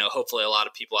 you know, hopefully a lot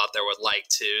of people out there would like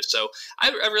too. So I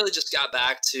really just got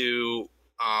back to,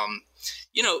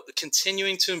 you know,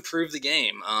 continuing to improve the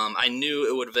game. I knew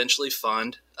it would eventually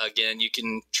fund. Again, you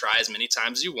can try as many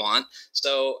times as you want.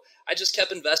 So I just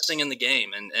kept investing in the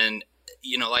game, and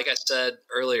you know, like I said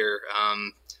earlier,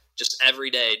 just every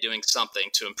day doing something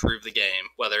to improve the game,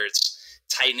 whether it's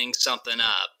tightening something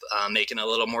up, making it a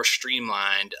little more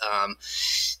streamlined,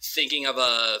 thinking of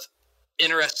a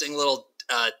interesting little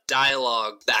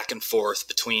dialogue back and forth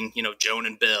between, you know, Joan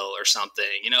and Bill or something,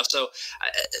 you know. So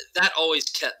that always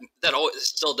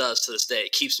still does to this day.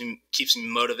 It keeps me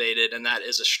motivated, and that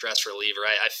is a stress reliever.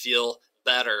 I feel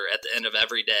better at the end of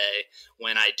every day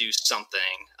when I do something.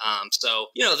 So,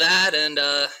 you know, that, and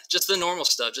just the normal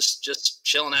stuff, just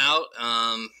chilling out,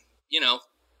 you know,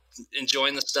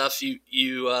 enjoying the stuff you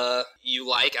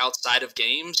like outside of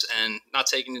games, and not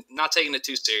taking it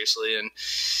too seriously,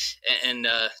 and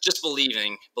just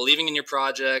believing in your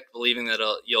project, believing that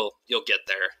you'll get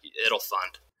there. It'll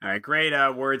fund. All right, great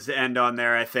words to end on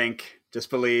there. I think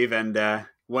just believe, and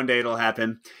one day it'll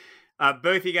happen.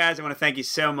 Both of you guys, I want to thank you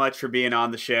so much for being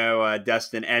on the show,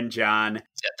 Dustin and John.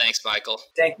 Yeah, thanks, Michael.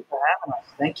 Thank you for having us.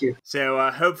 Thank you. So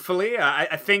hopefully,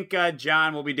 I think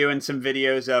John will be doing some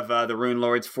videos of the Rune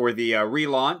Lords for the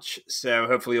relaunch. So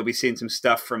hopefully you'll be seeing some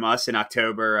stuff from us in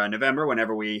October, November,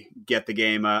 whenever we get the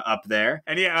game up there.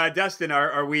 And yeah, Dustin,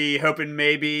 are we hoping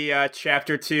maybe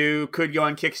Chapter 2 could go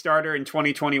on Kickstarter in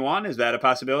 2021? Is that a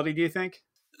possibility, do you think?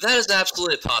 That is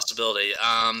absolutely a possibility.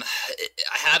 I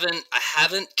haven't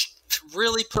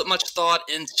really put much thought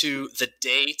into the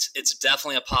date. It's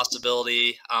definitely a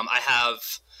possibility. I have,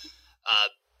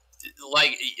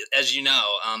 like, as you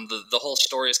know, the whole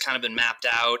story has kind of been mapped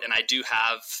out, and I do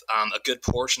have a good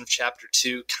portion of Chapter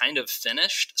 2 kind of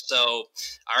finished. So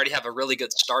I already have a really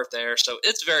good start there. So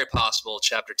it's very possible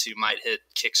Chapter 2 might hit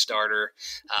Kickstarter.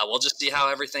 We'll just see how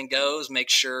everything goes, make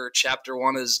sure Chapter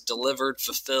 1 is delivered,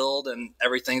 fulfilled, and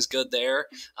everything's good there.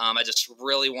 I just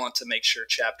really want to make sure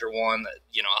Chapter 1,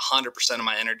 you know, 100% of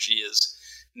my energy is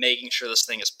making sure this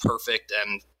thing is perfect,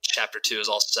 and Chapter 2 is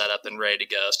all set up and ready to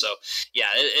go. So yeah,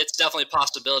 it's definitely a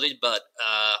possibility, but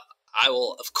I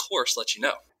will, of course, let you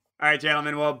know. All right,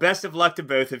 gentlemen. Well, best of luck to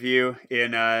both of you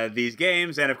in these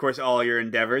games, and of course all your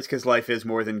endeavors, because life is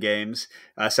more than games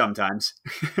sometimes.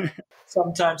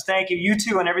 Sometimes. Thank you. You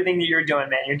too, and everything that you're doing,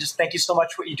 man. Thank you so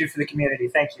much for what you do for the community.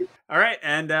 Thank you. All right,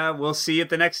 and we'll see you at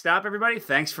the next stop, everybody.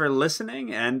 Thanks for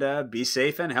listening, and be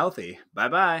safe and healthy.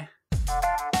 Bye-bye.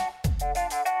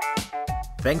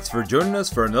 Thanks for joining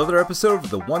us for another episode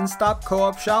of the One Stop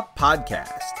Co-op Shop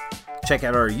podcast. Check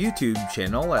out our YouTube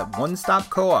channel at One Stop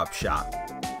Co-op Shop.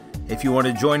 If you want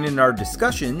to join in our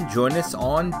discussion, join us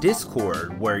on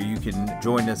Discord, where you can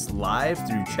join us live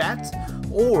through chats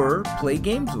or play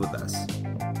games with us.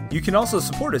 You can also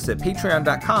support us at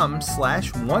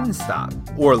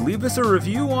patreon.com/onestop or leave us a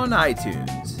review on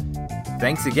iTunes.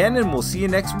 Thanks again, and we'll see you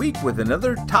next week with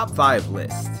another Top 5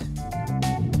 list.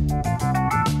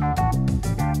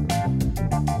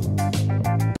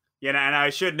 Yeah, and I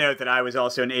should note that I was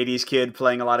also an 80s kid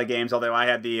playing a lot of games, although I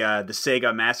had the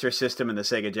Sega Master System and the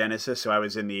Sega Genesis, so I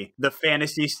was in the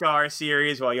Phantasy Star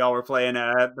series while y'all were playing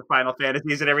the Final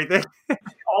Fantasies and everything.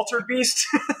 Altered Beast.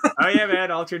 Oh yeah,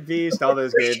 man, Altered Beast, all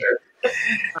those good. Sure.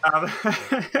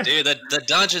 Dude, the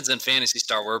dungeons in Phantasy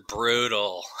Star were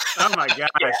brutal. Oh my gosh.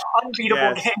 Yeah,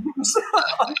 unbeatable games.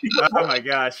 Oh my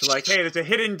gosh. Like, hey, there's a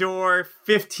hidden door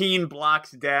 15 blocks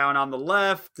down on the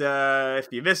left. If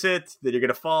you miss it, then you're going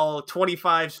to fall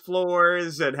 25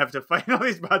 floors and have to fight all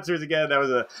these monsters again. That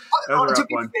was a rough to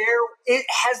be one. fair,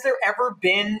 has there ever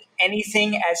been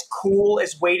anything as cool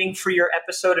as waiting for your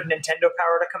episode of Nintendo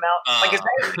Power to come out?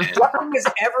 Nothing has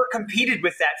ever competed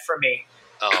with that for me.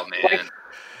 Oh man.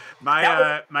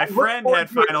 My friend had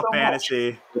Final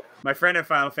Fantasy. My friend had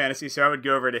Final Fantasy, so I would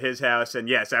go over to his house, and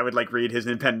yes, I would like read his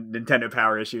Nintendo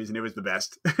Power issues, and it was the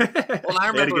best. Well, I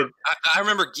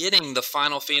remember getting the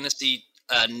Final Fantasy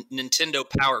Nintendo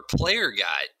Power player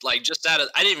guide, like just I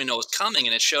didn't even know it was coming,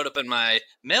 and it showed up in my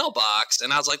mailbox,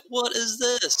 and I was like, "What is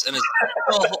this?" And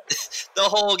it's the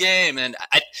whole game, and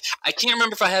I can't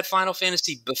remember if I had Final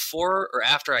Fantasy before or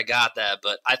after I got that,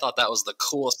 but I thought that was the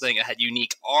coolest thing. It had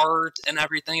unique art and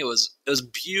everything. It was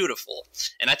beautiful,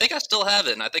 and I think I still have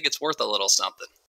it, and I think it's worth a little something.